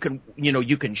numbers that you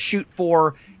can shoot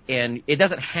for, and it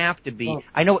doesn't have to be.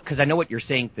 I know, because I know what you're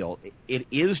saying, Phil. It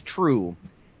is true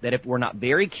that if we're not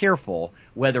very careful,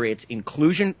 whether it's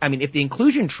inclusion, I mean, if the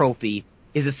inclusion trophy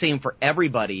is the same for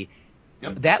everybody,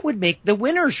 that would make the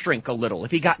winner shrink a little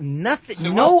if he got nothing,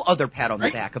 no other pat on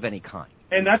the back of any kind.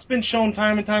 And that's been shown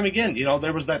time and time again. You know,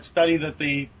 there was that study that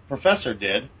the professor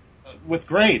did with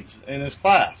grades in his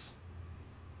class.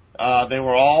 They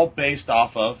were all based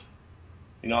off of,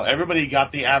 you know, everybody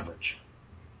got the average.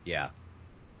 Yeah.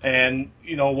 And,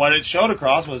 you know, what it showed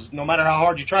across was no matter how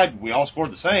hard you tried, we all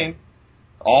scored the same.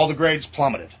 All the grades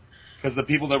plummeted. Because the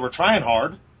people that were trying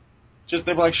hard,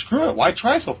 they were like, screw it, why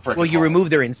try so freaking hard? Well, you remove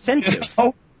their incentive.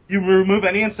 So you remove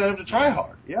any incentive to try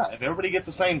hard. Yeah, if everybody gets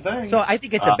the same thing. So I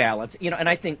think it's a balance, you know, and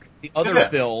I think the other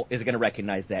Phil is going to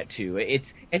recognize that too.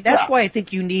 And that's why I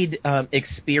think you need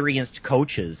experienced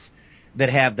coaches that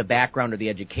have the background or the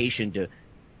education to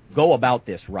go about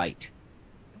this right.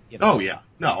 You know? Oh yeah,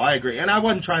 no, I agree. And I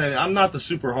wasn't I'm not the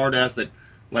super hard ass that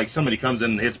like somebody comes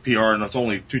in and hits PR and it's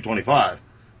only 225.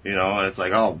 You know, and it's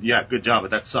like, oh yeah, good job,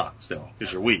 but that sucks still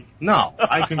because you're weak. No,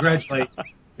 I congratulate.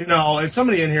 You know, if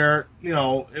somebody in here, you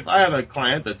know, if I have a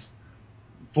client that's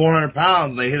 400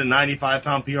 pounds and they hit a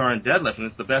 95-pound PR in deadlift and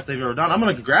it's the best they've ever done, I'm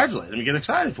going to congratulate them and get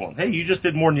excited for them. Hey, you just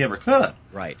did more than you ever could.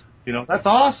 Right. You know, that's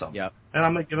awesome. Yep. And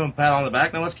I'm going to give them a pat on the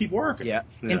back. Now let's keep working. Yeah.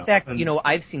 In fact, you know,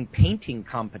 I've seen painting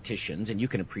competitions, and you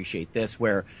can appreciate this,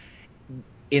 where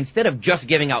instead of just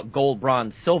giving out gold,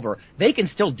 bronze, silver, they can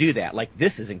still do that. Like,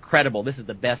 this is incredible. This is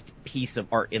the best piece of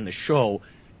art in the show.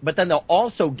 But then they'll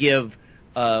also give,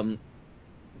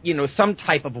 you know, some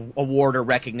type of award or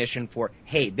recognition for,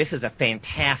 hey, this is a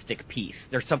fantastic piece.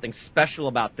 There's something special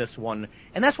about this one.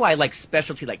 And that's why I like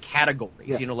specialty, like categories.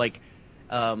 Yeah. You know, like,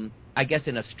 I guess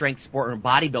in a strength sport or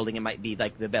bodybuilding, it might be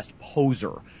like the best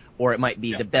poser, or it might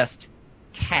be the best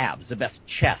calves, the best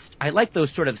chest. I like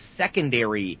those sort of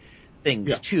secondary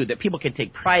things too that people can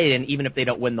take pride in, even if they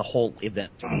don't win the whole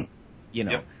event. You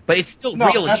know, but it's still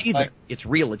real achievement. It's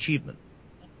real achievement.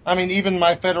 I mean, even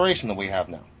my federation that we have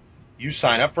now, you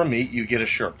sign up for a meet, you get a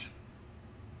shirt.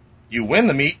 You win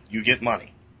the meet, you get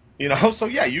money. You know, so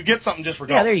yeah, you get something just for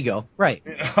going. Yeah, there you go. Right.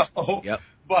 You know? Yep.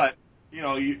 But you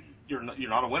know, you're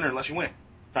not a winner unless you win,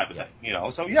 type of thing. You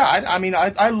know, so yeah, I mean,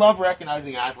 I love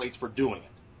recognizing athletes for doing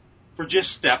it, for just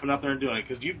stepping up there and doing it,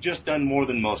 because you've just done more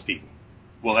than most people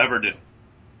will ever do.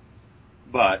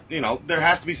 But you know, there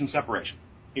has to be some separation.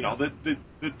 You know,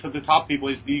 to the top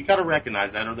people, you got to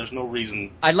recognize that, or there's no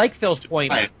reason. I like Phil's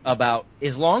point about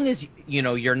as long as you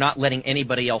know you're not letting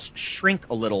anybody else shrink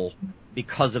a little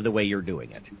because of the way you're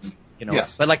doing it. You know,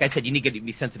 but like I said, you need to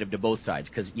be sensitive to both sides,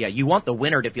 because you want the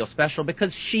winner to feel special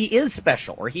because she is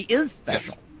special or he is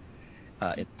special.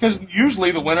 Because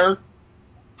usually the winner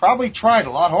probably tried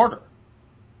a lot harder.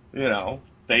 You know,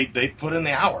 they put in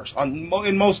the hours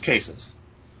in most cases.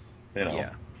 You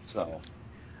know, so.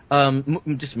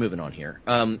 Just moving on here.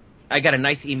 I got a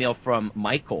nice email from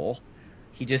Michael.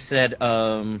 He just said,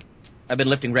 I've been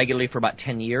lifting regularly for about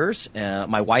 10 years.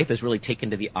 My wife has really taken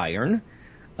to the iron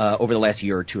over the last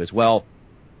year or two as well.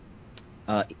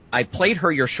 I played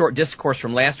her your short discourse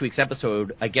from last week's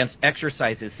episode against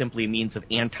exercise is simply a means of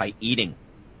anti-eating.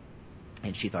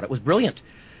 And she thought it was brilliant.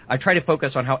 I try to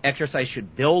focus on how exercise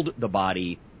should build the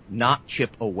body, not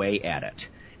chip away at it.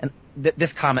 And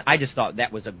this comment, I just thought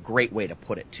that was a great way to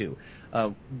put it, too.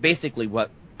 Basically,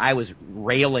 what I was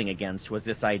railing against was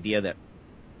this idea that,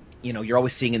 you know, you're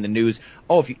always seeing in the news,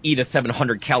 oh, if you eat a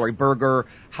 700-calorie burger,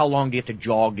 how long do you have to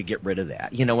jog to get rid of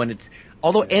that? You know, and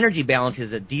although energy balance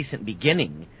is a decent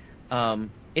beginning,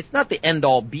 it's not the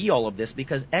end-all, be-all of this,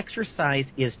 because exercise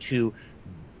is to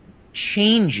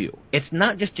change you. It's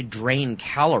not just to drain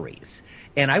calories.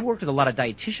 And I worked with a lot of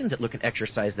dietitians that look at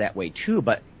exercise that way too,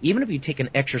 but even if you take an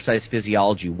exercise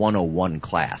physiology 101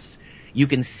 class, you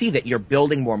can see that you're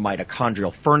building more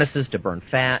mitochondrial furnaces to burn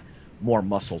fat, more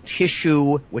muscle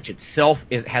tissue, which itself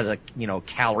has a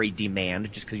calorie demand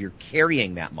just because you're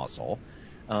carrying that muscle.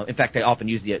 In fact, I often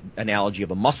use the analogy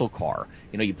of a muscle car.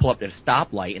 You pull up at a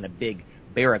stoplight in a big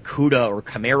Barracuda or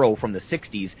Camaro from the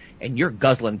 60s, and you're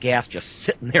guzzling gas just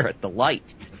sitting there at the light.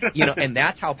 And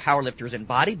that's how powerlifters and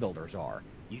bodybuilders are.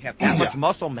 You have that much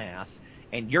muscle mass,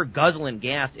 and you're guzzling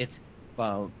gas. It's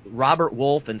Robert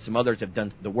Wolf and some others have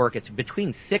done the work. It's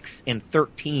between 6 and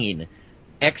 13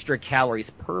 extra calories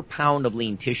per pound of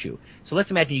lean tissue. So let's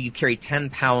imagine you carry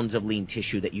 10 pounds of lean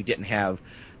tissue that you didn't have,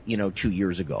 2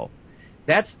 years ago.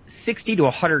 That's 60 to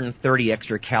 130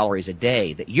 extra calories a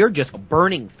day that you're just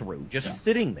burning through, just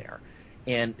sitting there.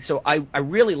 And so I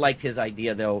really liked his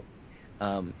idea, though.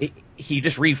 He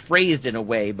just rephrased in a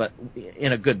way, but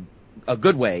in a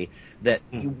good way, that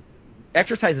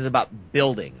exercise is about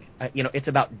building. It's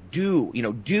about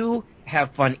do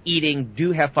have fun eating,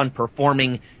 do have fun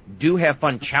performing, do have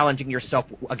fun challenging yourself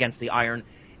against the iron,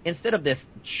 instead of this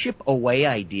chip away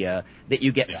idea that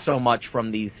you get so much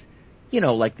from these,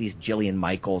 like these Jillian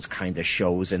Michaels kind of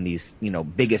shows and these,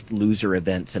 Biggest Loser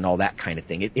events and all that kind of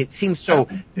thing. It seems so,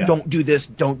 don't do this,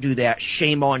 don't do that,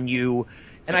 shame on you.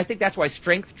 And I think that's why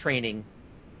strength training,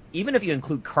 even if you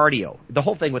include cardio, the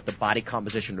whole thing with the body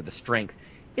composition or the strength,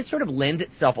 it sort of lends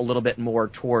itself a little bit more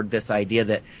toward this idea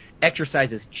that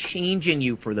exercise is changing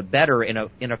you for the better in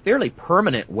a fairly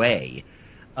permanent way.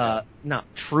 Not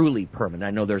truly permanent.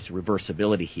 I know there's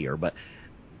reversibility here, but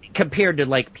compared to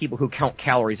like people who count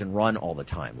calories and run all the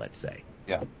time, let's say.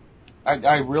 Yeah.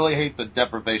 I really hate the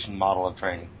deprivation model of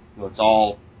training. It's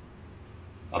all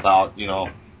about, you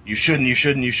shouldn't,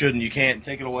 you can't,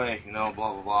 take it away, blah,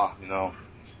 blah, blah,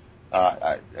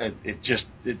 it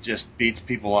just beats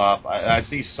people up. I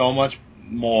see so much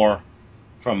more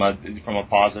from a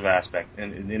positive aspect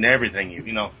in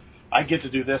everything. I get to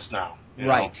do this now.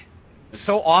 Right.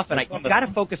 So often, you got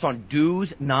to focus on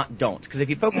do's, not don'ts. Because if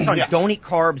you focus on don't eat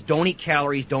carbs, don't eat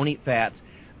calories, don't eat fats,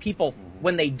 people,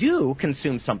 when they do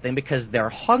consume something because they're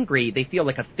hungry, they feel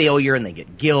like a failure and they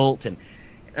get guilt. And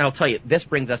I'll tell you, this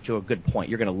brings us to a good point.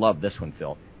 You're going to love this one,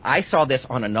 Phil. I saw this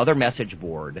on another message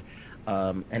board,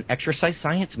 an exercise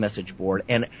science message board,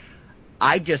 and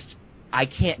I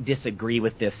can't disagree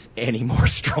with this any more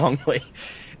strongly.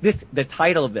 The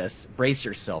title of this, brace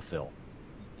yourself, Phil.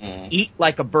 Eat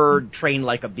like a bird, train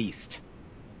like a beast.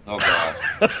 Oh,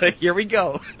 God. Here we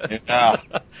go. Yeah.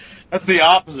 That's the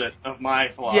opposite of my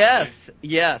philosophy.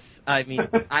 Yes. I mean,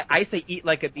 I say eat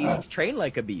like a beast, train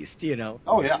like a beast,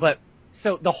 Oh, yeah. But,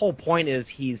 so the whole point is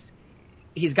he's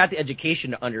got the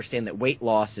education to understand that weight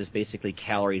loss is basically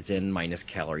calories in minus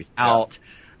calories out,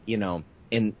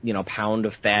 pound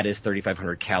of fat is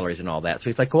 3,500 calories and all that. So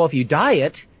he's like, well, if you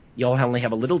diet, you'll only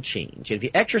have a little change. And if you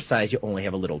exercise, you'll only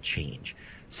have a little change.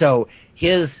 So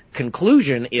his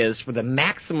conclusion is for the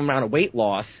maximum amount of weight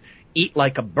loss, eat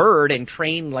like a bird and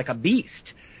train like a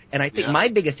beast. And I think my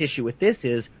biggest issue with this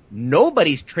is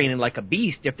nobody's training like a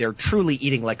beast if they're truly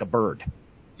eating like a bird.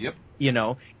 Yep.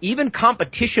 Even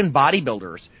competition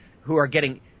bodybuilders who are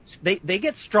getting, they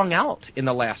get strung out in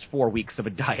the last 4 weeks of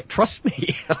a diet. Trust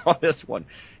me on this one.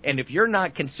 And if you're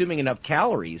not consuming enough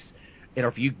calories, or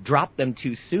if you drop them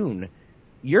too soon,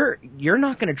 you're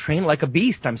not going to train like a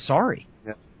beast. I'm sorry.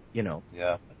 Yes.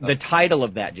 Yeah. The title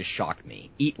of that just shocked me.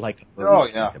 Eat like a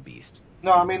bird, like a beast.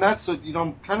 No, I mean, that's,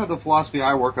 kind of the philosophy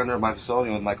I work under at my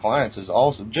facility with my clients is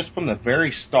also just from the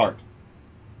very start.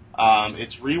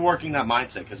 It's reworking that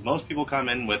mindset because most people come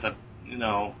in with a,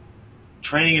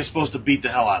 training is supposed to beat the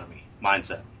hell out of me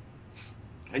mindset.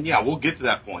 And yeah, we'll get to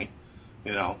that point,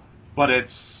 but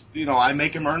it's, I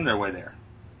make them earn their way there.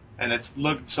 And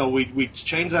so we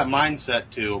change that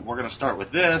mindset to, we're going to start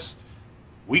with this.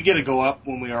 We get to go up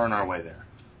when we earn our way there.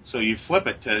 So you flip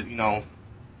it to,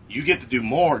 you get to do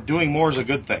more. Doing more is a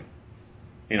good thing.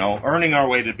 Earning our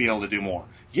way to be able to do more.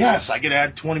 Yes, I get to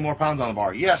add 20 more pounds on the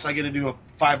bar. Yes, I get to do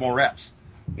 5 more reps,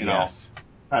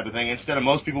 type of thing. Instead of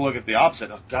most people look at the opposite.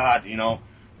 Oh, God,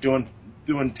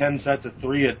 doing 10 sets of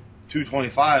 3 at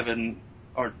 225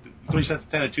 or 3 sets of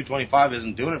 10 at 225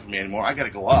 isn't doing it for me anymore. I got to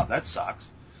go up. That sucks.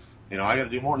 I got to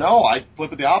do more. No, I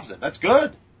flip it the opposite. That's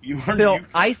good. You earned the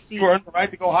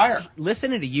right to go higher.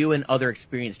 Listening to you and other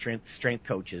experienced strength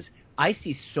coaches, I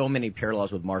see so many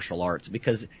parallels with martial arts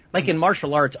because, like in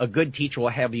martial arts, a good teacher will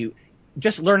have you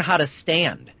just learn how to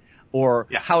stand or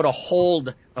how to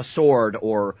hold a sword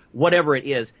or whatever it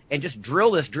is and just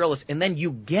drill this, and then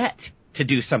you get to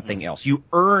do something else. You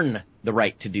earn the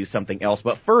right to do something else.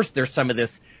 But first, there's some of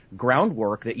this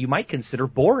groundwork that you might consider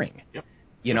boring. Yep.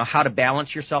 You know, how to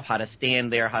balance yourself, how to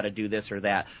stand there, how to do this or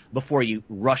that before you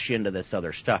rush into this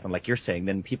other stuff. And like you're saying,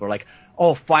 then people are like,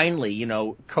 oh, finally, you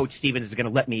know, Coach Stevens is going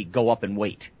to let me go up and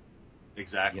weight.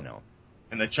 Exactly. You know.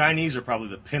 And the Chinese are probably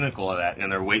the pinnacle of that in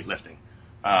their weightlifting.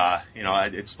 You know,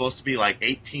 it's supposed to be like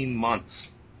 18 months.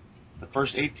 The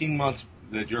first 18 months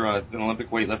that you're an Olympic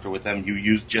weightlifter with them, you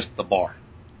use just the bar.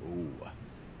 Ooh.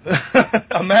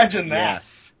 Imagine that. Yes.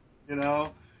 You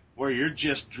know, where you're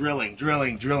just drilling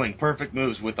perfect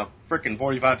moves with a frickin'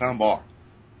 45-pound bar.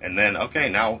 And then, okay,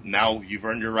 now you've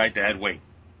earned your right to add weight.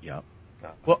 Yep.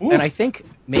 Well, and I think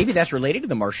maybe that's related to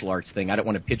the martial arts thing. I don't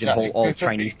want to pigeonhole all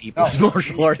Chinese people as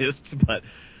martial artists, but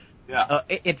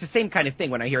it's the same kind of thing.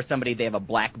 When I hear somebody, they have a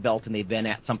black belt and they've been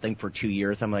at something for 2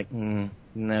 years, I'm like,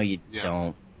 no, you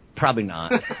don't. Probably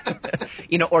not.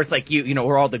 You know, or it's like you know,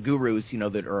 or all the gurus, you know,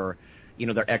 that are, you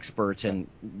know, they're experts and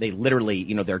they literally,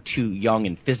 you know, they're too young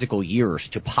in physical years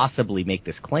to possibly make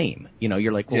this claim. You know,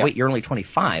 you're like, well, wait, you're only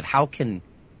 25. How can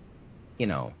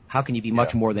you be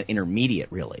much more than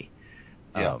intermediate, really?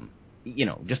 Yeah. You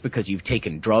know, just because you've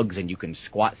taken drugs and you can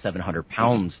squat 700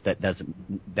 pounds, that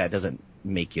doesn't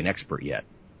make you an expert yet,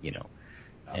 you know.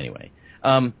 Anyway.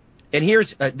 And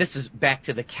here's, this is back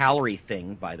to the calorie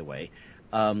thing, by the way.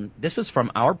 This was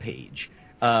from our page.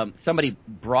 Somebody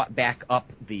brought back up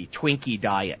the Twinkie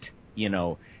diet, you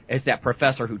know, as that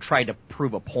professor who tried to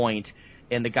prove a point.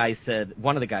 And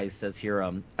one of the guys says here,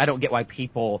 I don't get why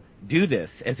people do this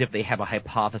as if they have a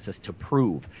hypothesis to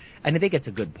prove. And I think it's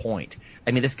a good point.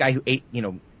 I mean, this guy who ate, you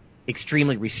know,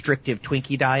 extremely restrictive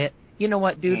Twinkie diet, you know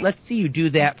what, dude, let's see you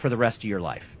do that for the rest of your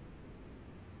life.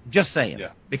 Just saying. Yeah.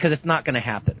 Because it's not going to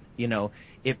happen, you know.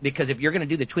 Because if you're going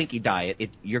to do the Twinkie diet,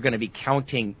 you're going to be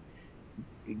counting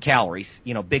calories,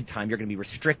 you know, big time. You're going to be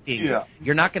restricting. Yeah.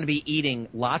 You're not going to be eating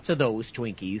lots of those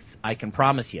Twinkies, I can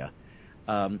promise you.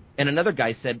 And another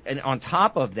guy said, and on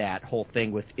top of that whole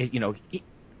thing with, you know,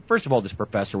 first of all, this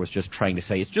professor was just trying to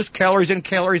say, it's just calories in,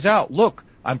 calories out. Look,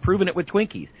 I'm proving it with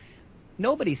Twinkies.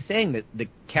 Nobody's saying that the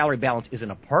calorie balance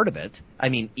isn't a part of it. I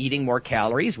mean, eating more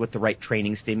calories with the right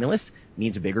training stimulus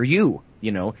means a bigger you.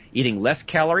 You know, eating less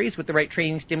calories with the right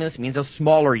training stimulus means a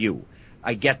smaller you.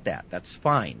 I get that. That's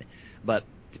fine. But,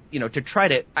 you know, to try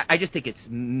to, I just think it's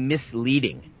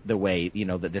misleading the way, you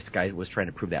know, that this guy was trying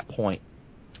to prove that point.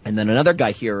 And then another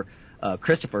guy here,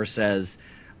 Christopher, says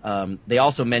they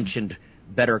also mentioned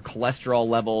better cholesterol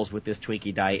levels with this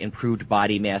Twinkie diet, improved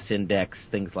body mass index,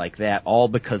 things like that, all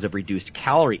because of reduced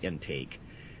calorie intake.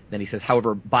 Then he says,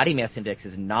 however, body mass index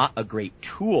is not a great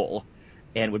tool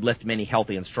and would list many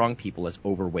healthy and strong people as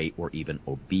overweight or even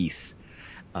obese.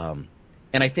 And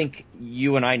I think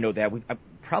you and I know that. I've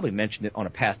probably mentioned it on a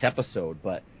past episode,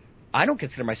 but I don't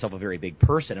consider myself a very big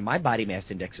person, and my body mass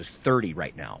index is 30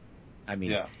 right now. I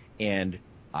mean, and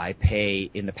I pay,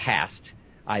 in the past,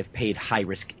 I've paid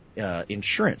high-risk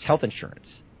insurance, health insurance.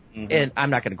 Mm-hmm. And I'm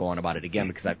not going to go on about it again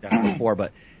because I've done it before,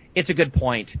 but it's a good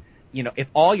point. You know, if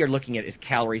all you're looking at is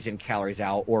calories in, calories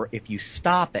out, or if you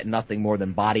stop at nothing more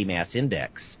than body mass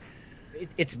index,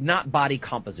 it's not body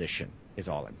composition is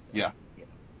all I'm saying.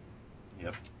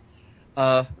 Yep.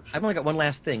 I've only got one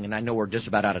last thing, and I know we're just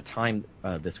about out of time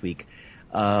this week.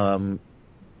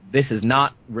 This is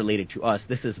not related to us.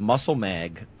 This is Muscle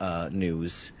Mag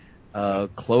news.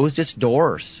 Closed its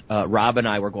doors. Rob and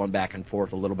I were going back and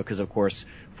forth a little because, of course,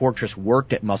 Fortress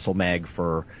worked at Muscle Mag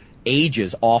for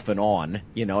ages off and on,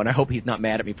 you know, and I hope he's not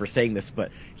mad at me for saying this, but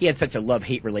he had such a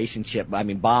love-hate relationship. I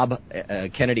mean, Bob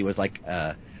Kennedy was like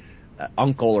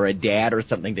uncle or a dad or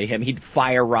something to him. He'd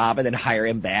fire Rob and then hire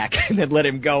him back and then let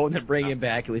him go and then bring him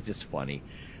back. It was just funny.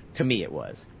 To me it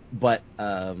was. But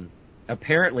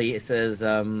apparently it says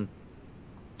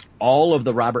all of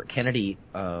the Robert Kennedy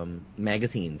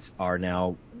magazines are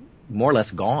now more or less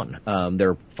gone.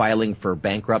 They're filing for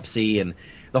bankruptcy, and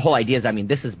the whole idea is, I mean,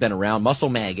 this has been around, Muscle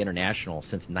Mag International,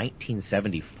 since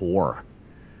 1974.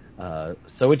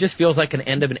 So it just feels like an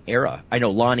end of an era. I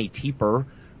know Lonnie Teeper,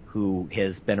 who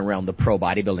has been around the pro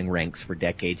bodybuilding ranks for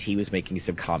decades, he was making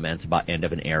some comments about end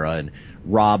of an era, and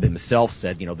Rob himself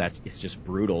said, you know, it's just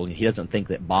brutal, and he doesn't think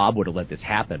that Bob would have let this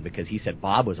happen, because he said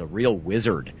Bob was a real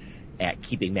wizard at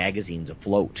keeping magazines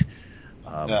afloat.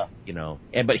 You know,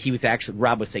 but he was actually,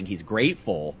 Rob was saying he's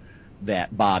grateful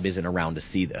that Bob isn't around to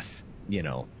see this, you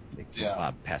know, because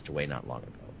Bob passed away not long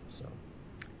ago. So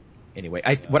anyway,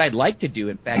 what I'd like to do,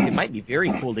 in fact, it might be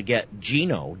very cool to get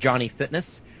Gino, Johnny Fitness,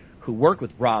 who worked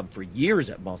with Rob for years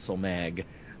at Muscle Mag,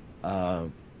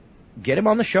 get him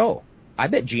on the show. I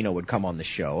bet Gino would come on the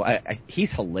show.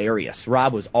 He's hilarious.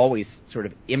 Rob was always sort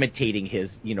of imitating his,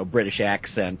 you know, British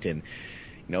accent, and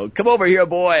come over here,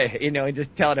 boy, and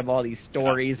just telling him all these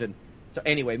stories. And so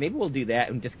anyway, maybe we'll do that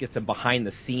and just get some behind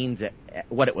the scenes at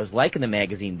what it was like in the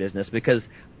magazine business, because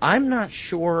I'm not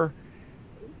sure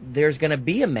there's going to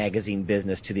be a magazine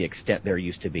business to the extent there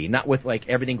used to be. Not with like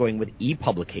everything going with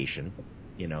e-publication,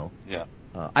 Yeah.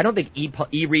 I don't think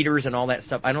e-readers and all that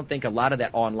stuff, I don't think a lot of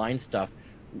that online stuff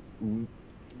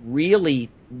really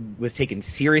was taken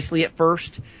seriously at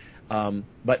first.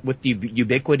 But with the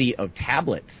ubiquity of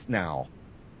tablets now,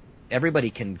 everybody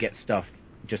can get stuff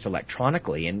just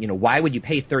electronically. And, why would you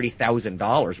pay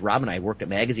 $30,000? Rob and I worked at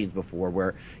magazines before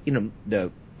where,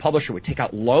 the publisher would take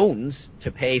out loans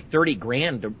to pay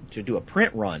 $30,000 to do a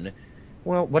print run.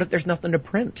 Well, what if there's nothing to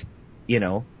print?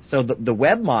 So the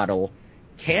web model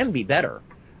can be better.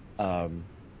 I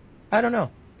don't know.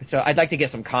 So I'd like to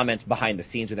get some comments behind the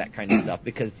scenes of that kind of stuff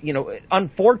because,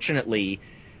 unfortunately,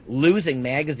 losing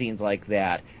magazines like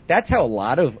that, that's how a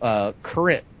lot of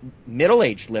current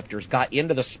middle-aged lifters got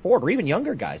into the sport, or even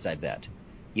younger guys, I bet.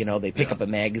 They pick up a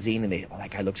magazine and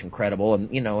that guy looks incredible, and,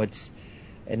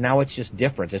 and now it's just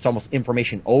different. It's almost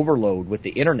information overload with the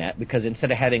internet, because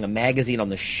instead of having a magazine on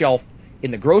the shelf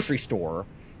in the grocery store,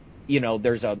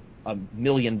 there's a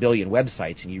billion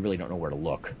websites, and you really don't know where to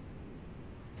look.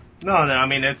 No, I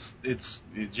mean,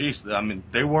 geez, I mean,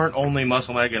 they weren't only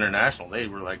Muscle Mag International. They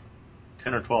were like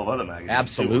 10 or 12 other magazines.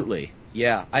 Absolutely.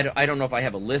 Yeah. I don't know if I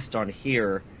have a list on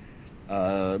here.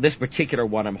 This particular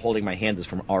one I'm holding my hands is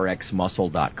from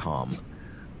rxmuscle.com.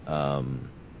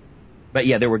 But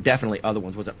yeah, there were definitely other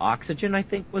ones. Was it Oxygen, I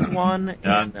think, was one?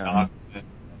 And, a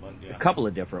couple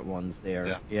of different ones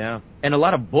there. Yeah. And a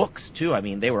lot of books, too. I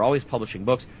mean, they were always publishing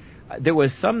books. There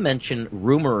was some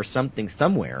rumor or something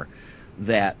somewhere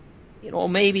that,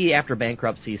 maybe after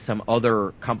bankruptcy, some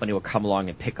other company will come along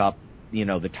and pick up,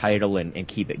 the title and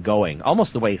keep it going.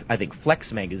 Almost the way I think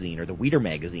Flex magazine or the Weeder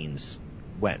magazines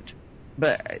went.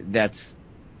 But that's,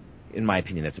 in my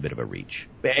opinion, that's a bit of a reach.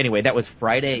 But anyway, that was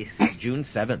Friday, June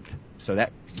 7th. So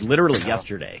that's literally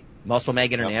yesterday. Muscle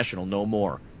Mag International, no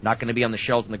more. Not going to be on the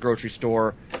shelves in the grocery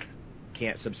store.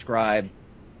 Can't subscribe.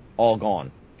 All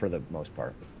gone for the most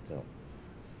part. So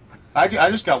I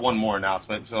just got one more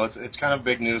announcement. So it's kind of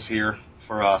big news here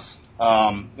for us.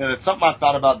 And it's something I've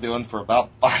thought about doing for about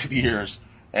 5 years.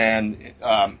 And,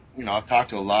 I've talked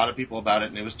to a lot of people about it,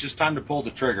 and it was just time to pull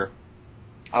the trigger.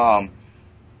 And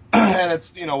it's,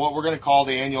 what we're going to call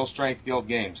the annual Strength Guild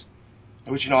Games,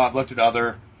 which, I've looked at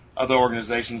other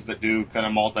organizations that do kind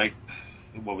of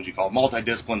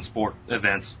multidiscipline sport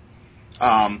events.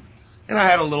 And I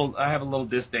have a little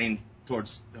disdain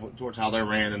towards how they're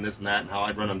ran and this and that, and how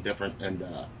I'd run them different. And,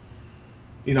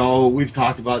 we've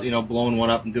talked about, blowing one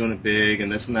up and doing it big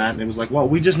and this and that. And it was like, well,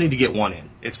 we just need to get one in.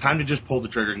 It's time to just pull the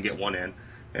trigger and get one in.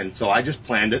 And so I just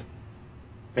planned it.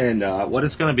 And what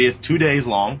it's going to be is 2 days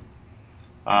long.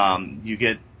 You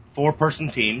get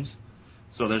 4-person teams.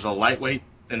 So there's a lightweight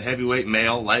and heavyweight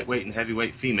male, lightweight and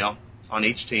heavyweight female on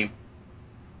each team.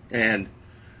 And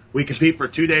we compete for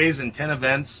 2 days in 10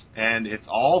 events, and it's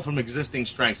all from existing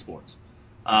strength sports,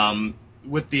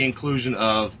 with the inclusion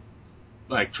of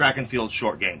like track and field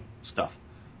short game stuff,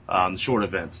 short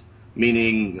events,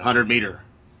 meaning 100-meter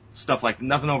stuff, like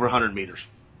nothing over 100 meters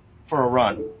for a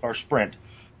run or sprint.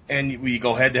 And we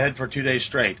go head-to-head for 2 days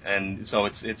straight. And so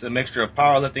it's a mixture of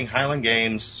powerlifting, Highland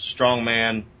Games,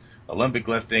 strongman, Olympic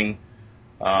lifting,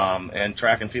 and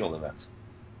track and field events.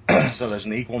 So there's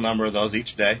an equal number of those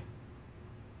each day.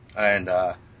 And,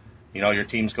 your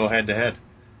teams go head-to-head.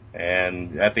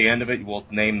 And at the end of it, we'll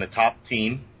name the top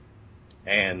team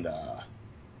and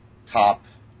top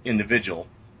individual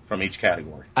from each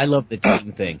category. I love the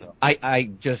team thing. I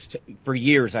just, for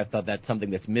years, I thought that's something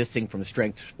that's missing from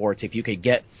strength sports. If you could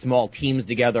get small teams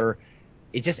together,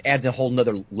 it just adds a whole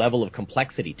nother level of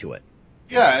complexity to it.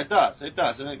 Yeah, it does. It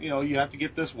does. And, you have to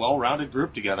get this well-rounded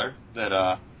group together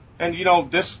that, and,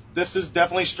 this is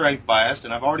definitely strength biased,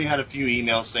 and I've already had a few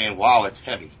emails saying, wow, it's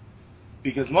heavy.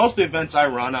 Because most of the events I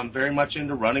run, I'm very much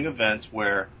into running events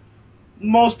where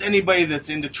most anybody that's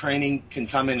into training can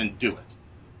come in and do it.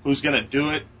 Who's going to do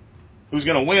it? Who's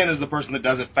going to win is the person that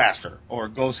does it faster or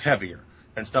goes heavier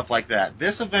and stuff like that.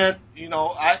 This event,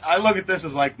 I look at this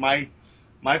as like my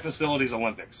facility's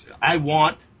Olympics. I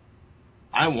want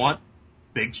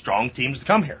big, strong teams to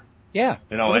come here. Yeah.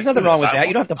 There's nothing wrong with that.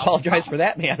 You don't have to apologize for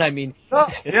that, man. I mean.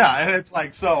 Yeah, and it's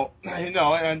like, so,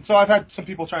 and so I've had some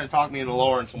people trying to talk me into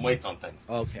lowering some weights on things.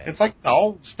 Okay. It's like,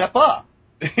 no, step up,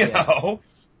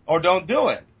 or don't do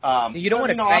it. You don't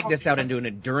want to drag this out into an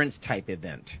endurance type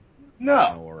event.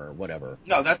 No. Or whatever.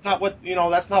 No, that's not what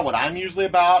I'm usually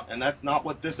about, and that's not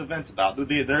what this event's about.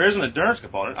 There is an endurance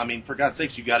component. I mean, for God's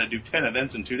sakes, you got to do 10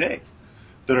 events in 2 days.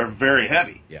 that are very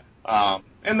heavy. Yeah.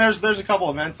 And there's a couple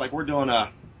events, like we're doing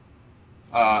a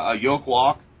yoke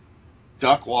walk,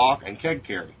 duck walk, and keg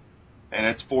carry, and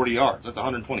it's 40 yards. That's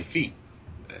 120 feet.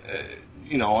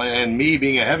 And me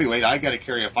being a heavyweight, I got to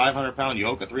carry a 500-pound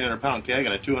yoke, a 300-pound keg,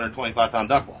 and a 225-pound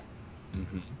duck walk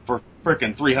for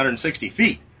frickin' 360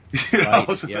 feet. Right.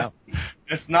 So yeah.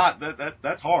 It's not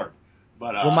that's hard.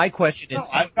 But well, my question is,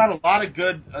 I've got a lot of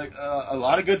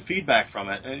good feedback from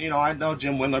it, and I know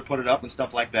Jim Windler put it up and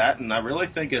stuff like that, and I really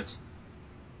think it's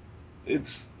going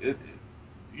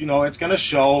to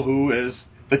show who is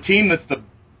the team that's the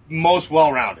most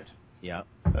well-rounded. Yeah.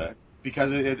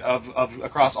 Because of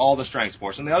across all the strength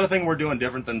sports. And the other thing we're doing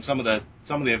different than some of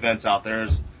the events out there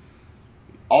is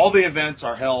all the events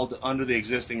are held under the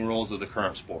existing rules of the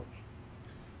current sport.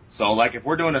 So, like if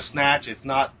we're doing a snatch, it's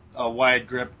not a wide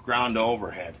grip ground to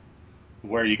overhead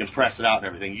where you can press it out and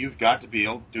everything. You've got to be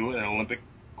able to do an Olympic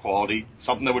quality,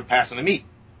 something that would pass in a meet.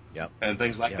 Yep. And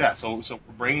things like that. So we're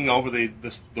bringing over the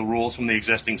rules from the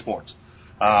existing sports.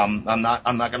 I'm not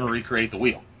going to recreate the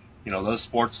wheel. Those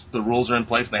sports, the rules are in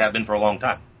place, and they have been for a long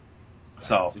time.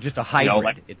 So just a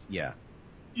hybrid. Yeah,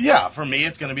 for me,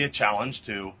 it's going to be a challenge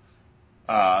to,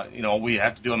 we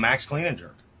have to do a max clean and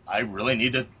jerk. I really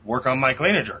need to work on my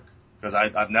clean and jerk because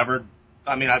I've never,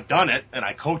 I've done it and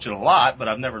I coach it a lot, but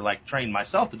I've never trained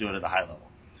myself to do it at a high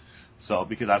level. So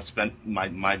because I've spent my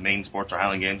main sports are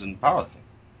Highland Games and powerlifting.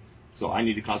 So I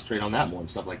need to concentrate on that more and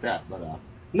stuff like that. But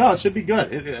no, it should be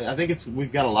good. I think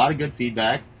we've got a lot of good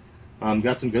feedback.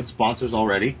 Got some good sponsors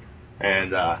already,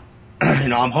 and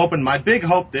I'm hoping. My big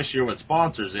hope this year with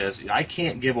sponsors is I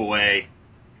can't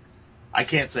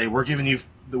say we're giving you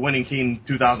the winning team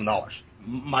 $2,000.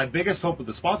 My biggest hope with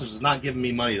the sponsors is not giving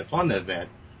me money to fund the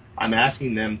event. I'm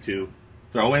asking them to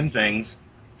throw in things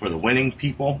for the winning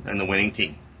people and the winning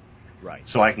team. Right.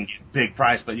 So I can get a big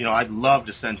price, but I'd love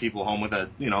to send people home with the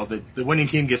winning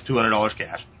team gets $200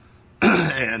 cash,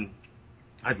 and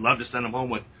I'd love to send them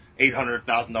home with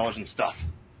 $800,000 in stuff.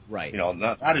 Right.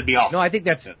 That'd be awesome. No, I think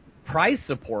that's prize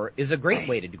support is a great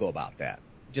way to go about that.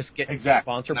 Just get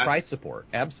sponsor prize support.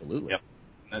 Absolutely. Yep.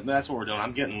 And that's what we're doing.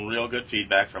 I'm getting real good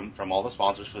feedback from all the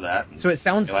sponsors for that. So it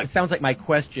sounds like my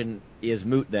question is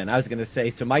moot then. I was going to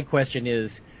say, so my question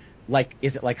is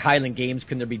it like Highland Games?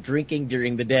 Can there be drinking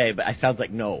during the day? But it sounds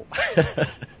like no.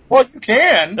 Well, you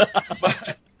can.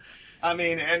 But,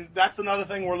 and that's another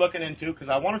thing we're looking into because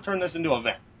I want to turn this into an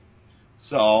event.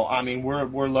 So,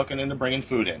 we're looking into bringing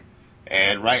food in.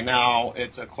 And right now,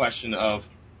 it's a question of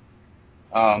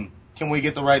can we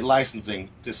get the right licensing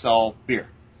to sell beer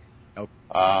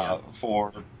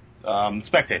for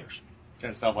spectators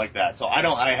and stuff like that. So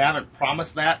I haven't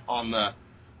promised that on the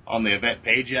event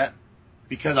page yet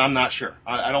because I'm not sure.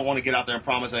 I don't want to get out there and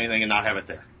promise anything and not have it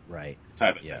there. Right.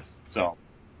 Type of yes. thing. So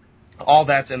all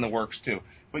that's in the works too.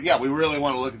 But yeah, we really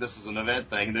want to look at this as an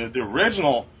event thing.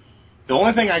 The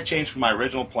only thing I changed from my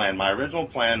original plan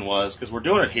was, because we're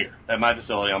doing it here at my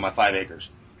facility on my 5 acres,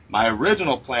 my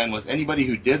original plan was anybody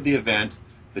who did the event,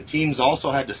 the teams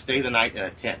also had to stay the night in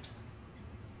a tent.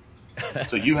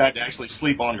 So you had to actually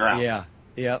sleep on ground. Yeah,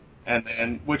 yep.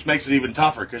 And which makes it even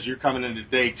tougher because you're coming into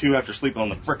day 2 after sleeping on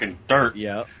the frickin' dirt.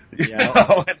 Yep.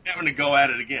 And having to go at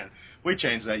it again. We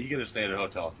changed that. You get to stay at a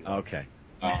hotel if you want. Okay.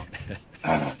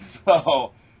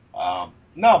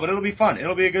 No, but it'll be fun.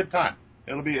 It'll be a good time.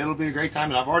 It'll be a great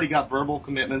time, and I've already got verbal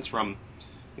commitments from,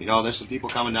 there's some people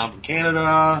coming down from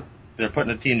Canada. They're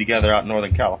putting a team together out in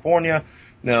Northern California.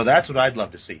 That's what I'd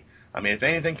love to see. If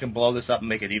anything can blow this up and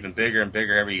make it even bigger and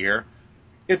bigger every year,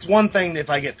 it's one thing if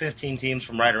I get 15 teams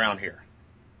from right around here.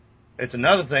 It's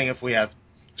another thing if we have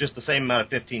just the same amount of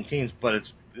 15 teams, but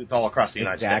it's all across the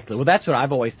United States. Exactly. Well, that's what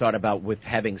I've always thought about with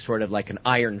having sort of like an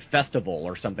Iron Festival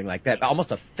or something like that.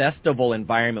 Almost a festival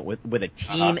environment with a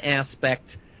team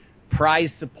aspect,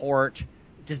 prize support.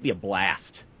 It'd just be a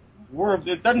blast.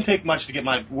 It doesn't take much to get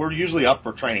we're usually up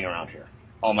for training around here,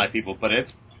 all my people, but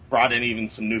it's brought in even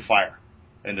some new fire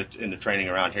into training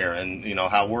around here and,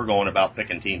 how we're going about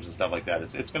picking teams and stuff like that.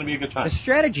 It's going to be a good time. The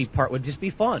strategy part would just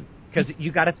be fun because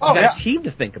you got a team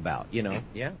to think about, Yeah.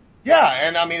 Yeah,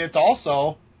 and it's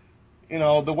also,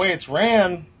 the way it's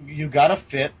ran, you got to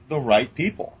fit the right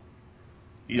people.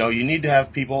 You need to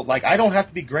have people, I don't have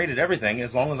to be great at everything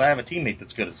as long as I have a teammate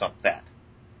that's good at that.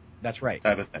 That's right.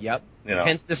 Type of thing. Yep.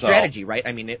 Hence the strategy, right?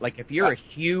 If you're a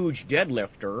huge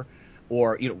deadlifter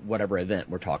or, whatever event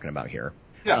we're talking about here.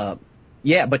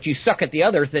 Yeah. But you suck at the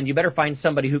others, then you better find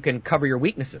somebody who can cover your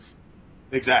weaknesses.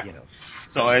 Exactly.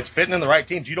 So it's fitting in the right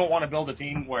teams. You don't want to build a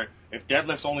team where if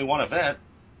deadlift's only one event,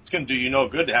 it's going to do you no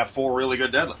good to have 4 really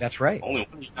good deadlifts. That's right. Only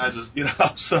one of you guys is,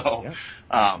 so,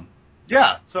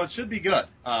 so it should be good.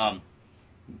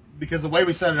 because the way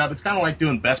we set it up, it's kind of like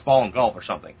doing best ball in golf or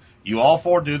something. You all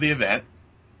four do the event.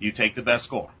 You take the best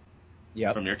score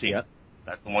from your team. Yep.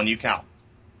 That's the one you count.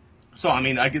 So, I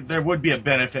mean, there would be a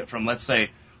benefit from, let's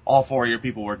say, all four of your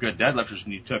people were good deadlifters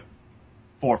and you took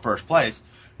 4 first place.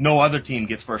 No other team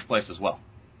gets first place as well.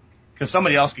 Because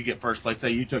somebody else could get first place. Say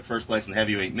you took first place in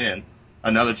heavyweight men.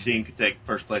 Another team could take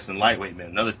first place in lightweight men.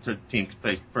 Another team could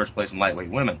take first place in lightweight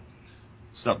women.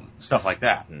 Stuff like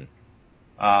that.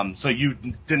 So you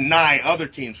deny other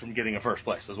teams from getting a first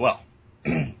place as well.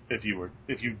 if you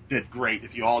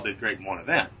all did great in one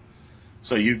event.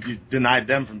 So you denied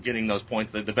them from getting those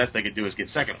points. The best they could do is get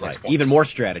second place points. Even more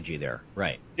strategy there.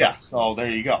 Right. Yeah, so there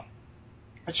you go.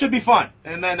 It should be fun.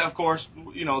 And then, of course,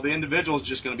 the individual is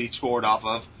just going to be scored off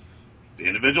of the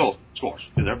individual scores,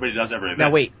 because everybody does every event. Now,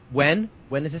 wait, when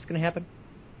is this going to happen?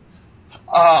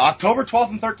 October 12th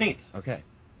and 13th. Okay.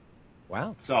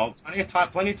 Wow. So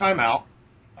plenty of time out.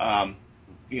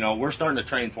 We're starting to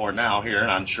train for it now here,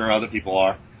 and I'm sure other people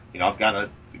are. I've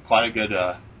got quite a good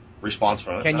response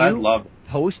from it. Can you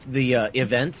post the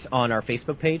events on our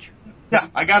Facebook page? Yeah,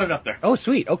 I got it up there. Oh,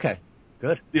 sweet. Okay.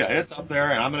 Good. Yeah, it's up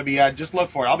there, and I'm going to be just look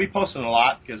for it. I'll be posting a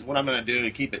lot, because what I'm going to do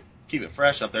to keep it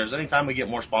fresh up there is anytime we get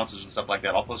more sponsors and stuff like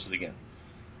that, I'll post it again,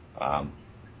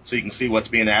 so you can see what's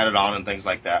being added on and things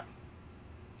like that.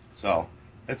 So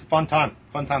it's a fun time.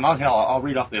 I'll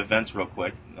read off the events real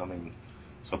quick.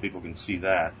 So people can see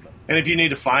that. And if you need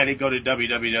to find it, go to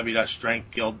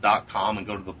www.strengthguild.com and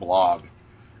go to the blog.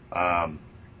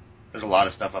 There's a lot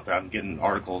of stuff up there. I'm getting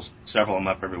articles, several of them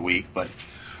up every week, but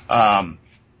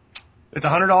it's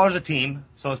 $100 a team,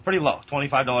 so it's pretty low,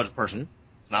 $25 a person.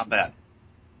 It's not bad.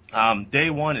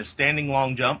 Day one is standing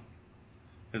long jump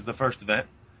is the first event.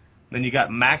 Then you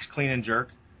got max clean and jerk,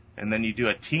 and then you do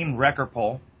a team wrecker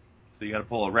pull, so you got to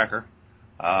pull a wrecker,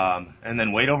 and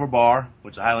then weight over bar,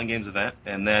 which is a Highland Games event,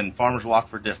 and then farmer's walk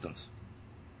for distance,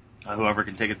 whoever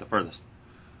can take it the furthest.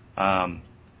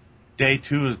 Day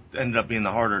two ended up being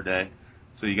the harder day,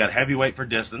 so you got heavyweight for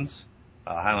distance,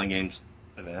 Highland Games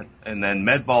event, and then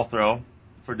med ball throw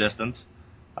for distance.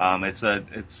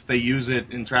 They use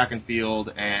it in track and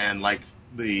field, and I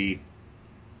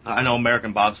know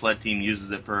American Bobsled team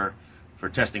uses it for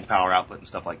testing power output and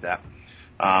stuff like that.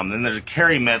 Then there's a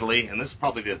carry medley, and this is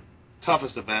probably the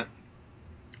toughest event.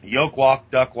 Yoke walk,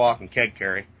 duck walk, and keg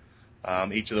carry.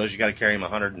 Each of those you got to carry them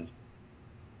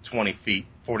 120 feet,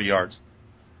 40 yards.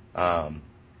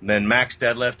 Then max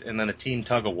deadlift, and then a team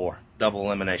tug of war, double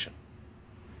elimination.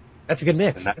 That's a good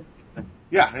mix.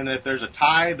 And if there's a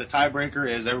tie, the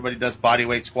tiebreaker is everybody does body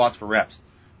weight squats for reps.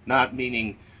 Not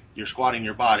meaning you're squatting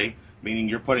your body, meaning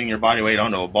you're putting your body weight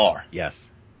onto a bar. Yes.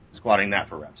 Squatting that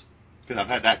for reps. Because I've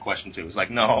had that question too. It's like,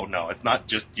 no, it's not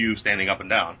just you standing up and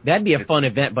down. That'd be a fun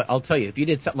event, but I'll tell you, if you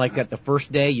did something like that the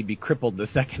first day, you'd be crippled the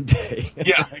second day.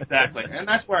 Yeah, exactly. And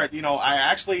that's where,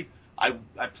 I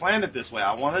planned it this way.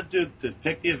 I wanted to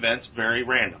pick the events very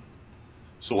random.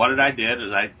 So what I did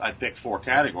is I picked 4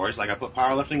 categories. Like I put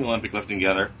powerlifting and Olympic lifting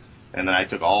together, and then I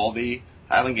took all the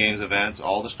Highland Games events,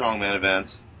 all the strongman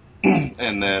events,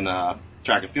 and then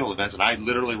track and field events, and I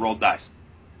literally rolled dice.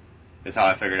 Is how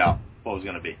I figured out what it was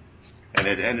going to be. And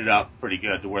it ended up pretty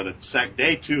good to where the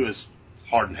day 2 is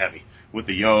hard and heavy with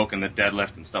the yoke and the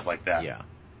deadlift and stuff like that. Yeah.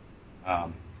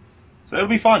 So it'll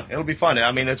be fun.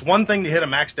 It's one thing to hit a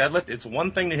max deadlift. It's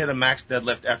one thing to hit a max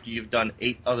deadlift after you've done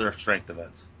 8 other strength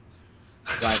events.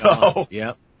 Right on.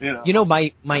 Yep.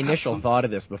 My initial thought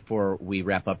of this before we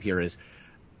wrap up here is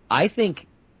I think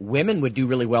women would do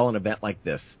really well in an event like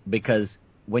this, because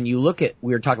when you look at,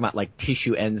 we were talking about like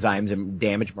tissue enzymes and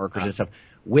damage markers and stuff,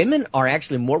 women are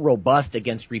actually more robust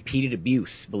against repeated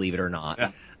abuse, believe it or not,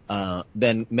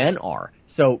 than men are.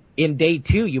 So in day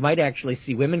 2, you might actually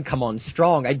see women come on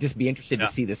strong. I'd just be interested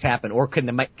to see this happen. Or can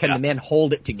the men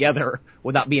hold it together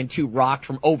without being too rocked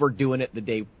from overdoing it the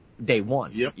day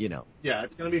 1? Yep. Yeah,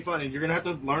 it's going to be fun. And you're going to have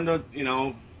to learn to,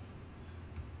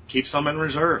 keep some in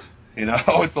reserve.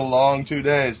 It's a long 2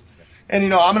 days.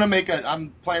 And,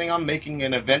 I'm planning on making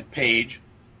an event page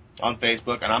on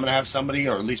Facebook, and I'm going to have somebody,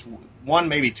 or at least 1,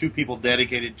 maybe 2 people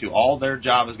dedicated to all their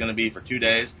job is going to be for 2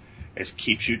 days is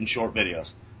keep shooting short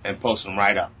videos and post them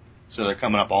right up. So they're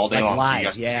coming up all day long.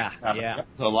 Live,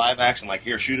 So live action, like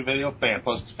here, shoot a video, bam,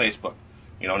 post it to Facebook.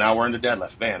 Now we're into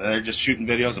deadlift, bam, and they're just shooting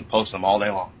videos and posting them all day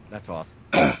long. That's awesome.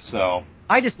 So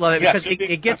I just love it because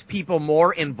it gets people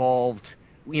more involved,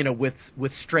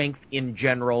 with strength in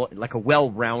general, like a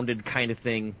well-rounded kind of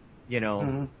thing,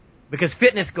 because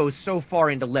fitness goes so far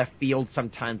into left field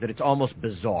sometimes that it's almost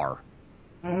bizarre.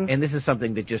 Mm-hmm. And this is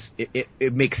something that just,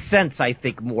 it makes sense, I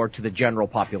think, more to the general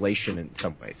population in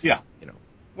some ways. Yeah.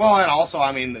 Well, and also,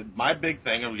 my big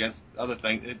thing against other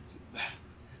things,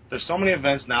 there's so many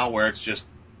events now where it's just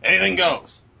anything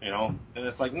goes, and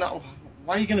it's like, no,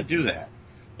 why are you going to do that?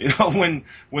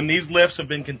 When these lifts have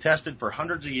been contested for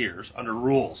hundreds of years under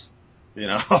rules,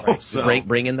 Right. So,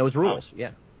 bring in those rules,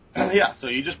 yeah. Yeah, so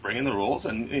you just bring in the rules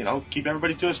and, keep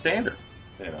everybody to a standard,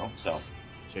 so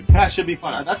that should be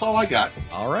fun. That's all I got.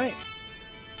 All right.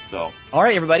 So. All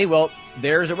right, everybody. Well,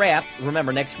 there's a wrap.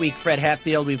 Remember, next week, Fred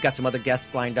Hatfield. We've got some other guests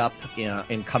lined up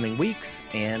in coming weeks,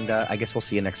 and I guess we'll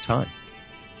see you next time.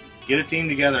 Get a team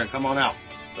together and come on out.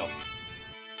 So.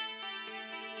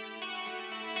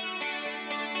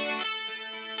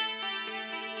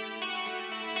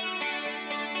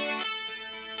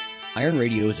 Iron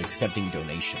Radio is accepting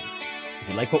donations. If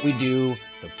you like what we do,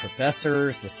 the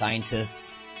professors, the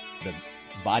scientists, the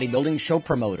bodybuilding show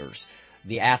promoters,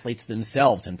 the athletes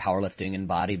themselves in powerlifting and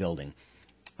bodybuilding,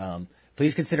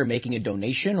 please consider making a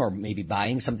donation or maybe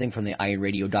buying something from the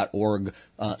ironradio.org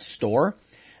store.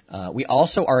 We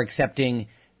also are accepting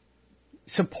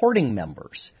supporting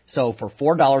members. So for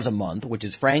 $4 a month, which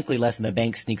is frankly less than the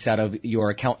bank sneaks out of your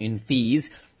account in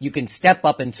fees, you can step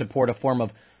up and support a form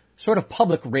of sort of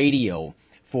public radio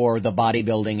for the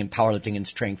bodybuilding and powerlifting and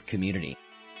strength community.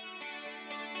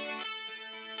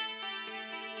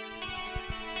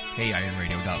 Hey,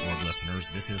 IronRadio.org listeners,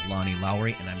 this is Lonnie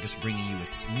Lowry, and I'm just bringing you a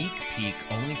sneak peek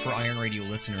only for Iron Radio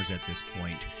listeners at this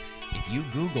point. If you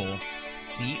Google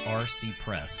CRC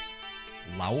Press,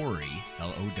 Lowry,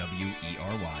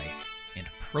 L-O-W-E-R-Y, and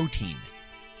protein,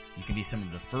 you can be some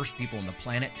of the first people on the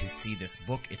planet to see this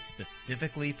book. It's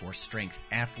specifically for strength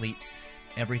athletes,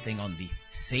 everything on the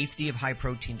safety of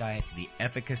high-protein diets, the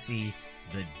efficacy,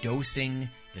 the dosing,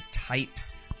 the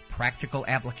types, practical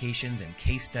applications and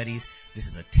case studies. This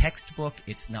is a textbook.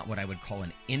 It's not what I would call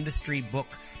an industry book.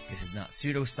 This is not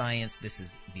pseudoscience. This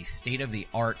is the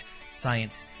state-of-the-art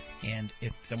science. And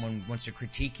if someone wants to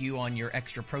critique you on your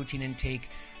extra protein intake,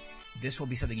 this will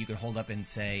be something you can hold up and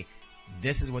say,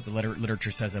 this is what the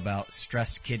literature says about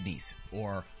stressed kidneys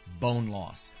or bone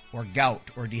loss or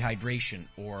gout or dehydration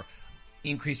or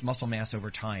increased muscle mass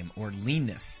over time or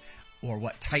leanness or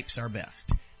what types are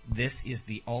best. This is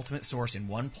the ultimate source in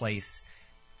one place.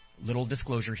 Little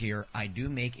disclosure here, I do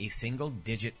make a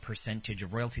single-digit percentage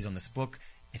of royalties on this book.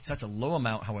 It's such a low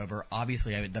amount, however.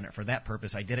 Obviously, I haven't done it for that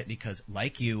purpose. I did it because,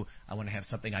 like you, I want to have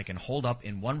something I can hold up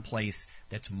in one place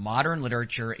that's modern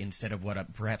literature instead of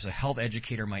what perhaps a health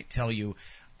educator might tell you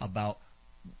about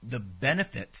the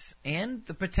benefits and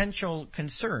the potential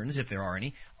concerns, if there are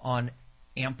any, on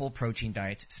ample protein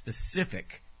diets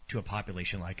specific to a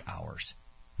population like ours.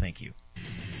 Thank you.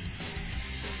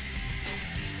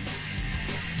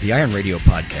 The Iron Radio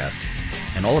podcast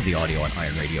and all of the audio on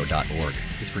ironradio.org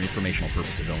is for informational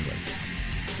purposes only.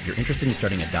 If you're interested in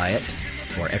starting a diet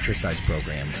or exercise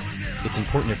program, it's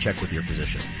important to check with your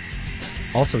physician.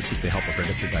 Also seek the help of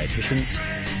registered dietitians,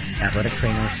 athletic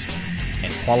trainers,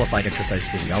 and qualified exercise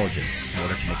physiologists in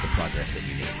order to make the progress that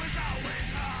you need.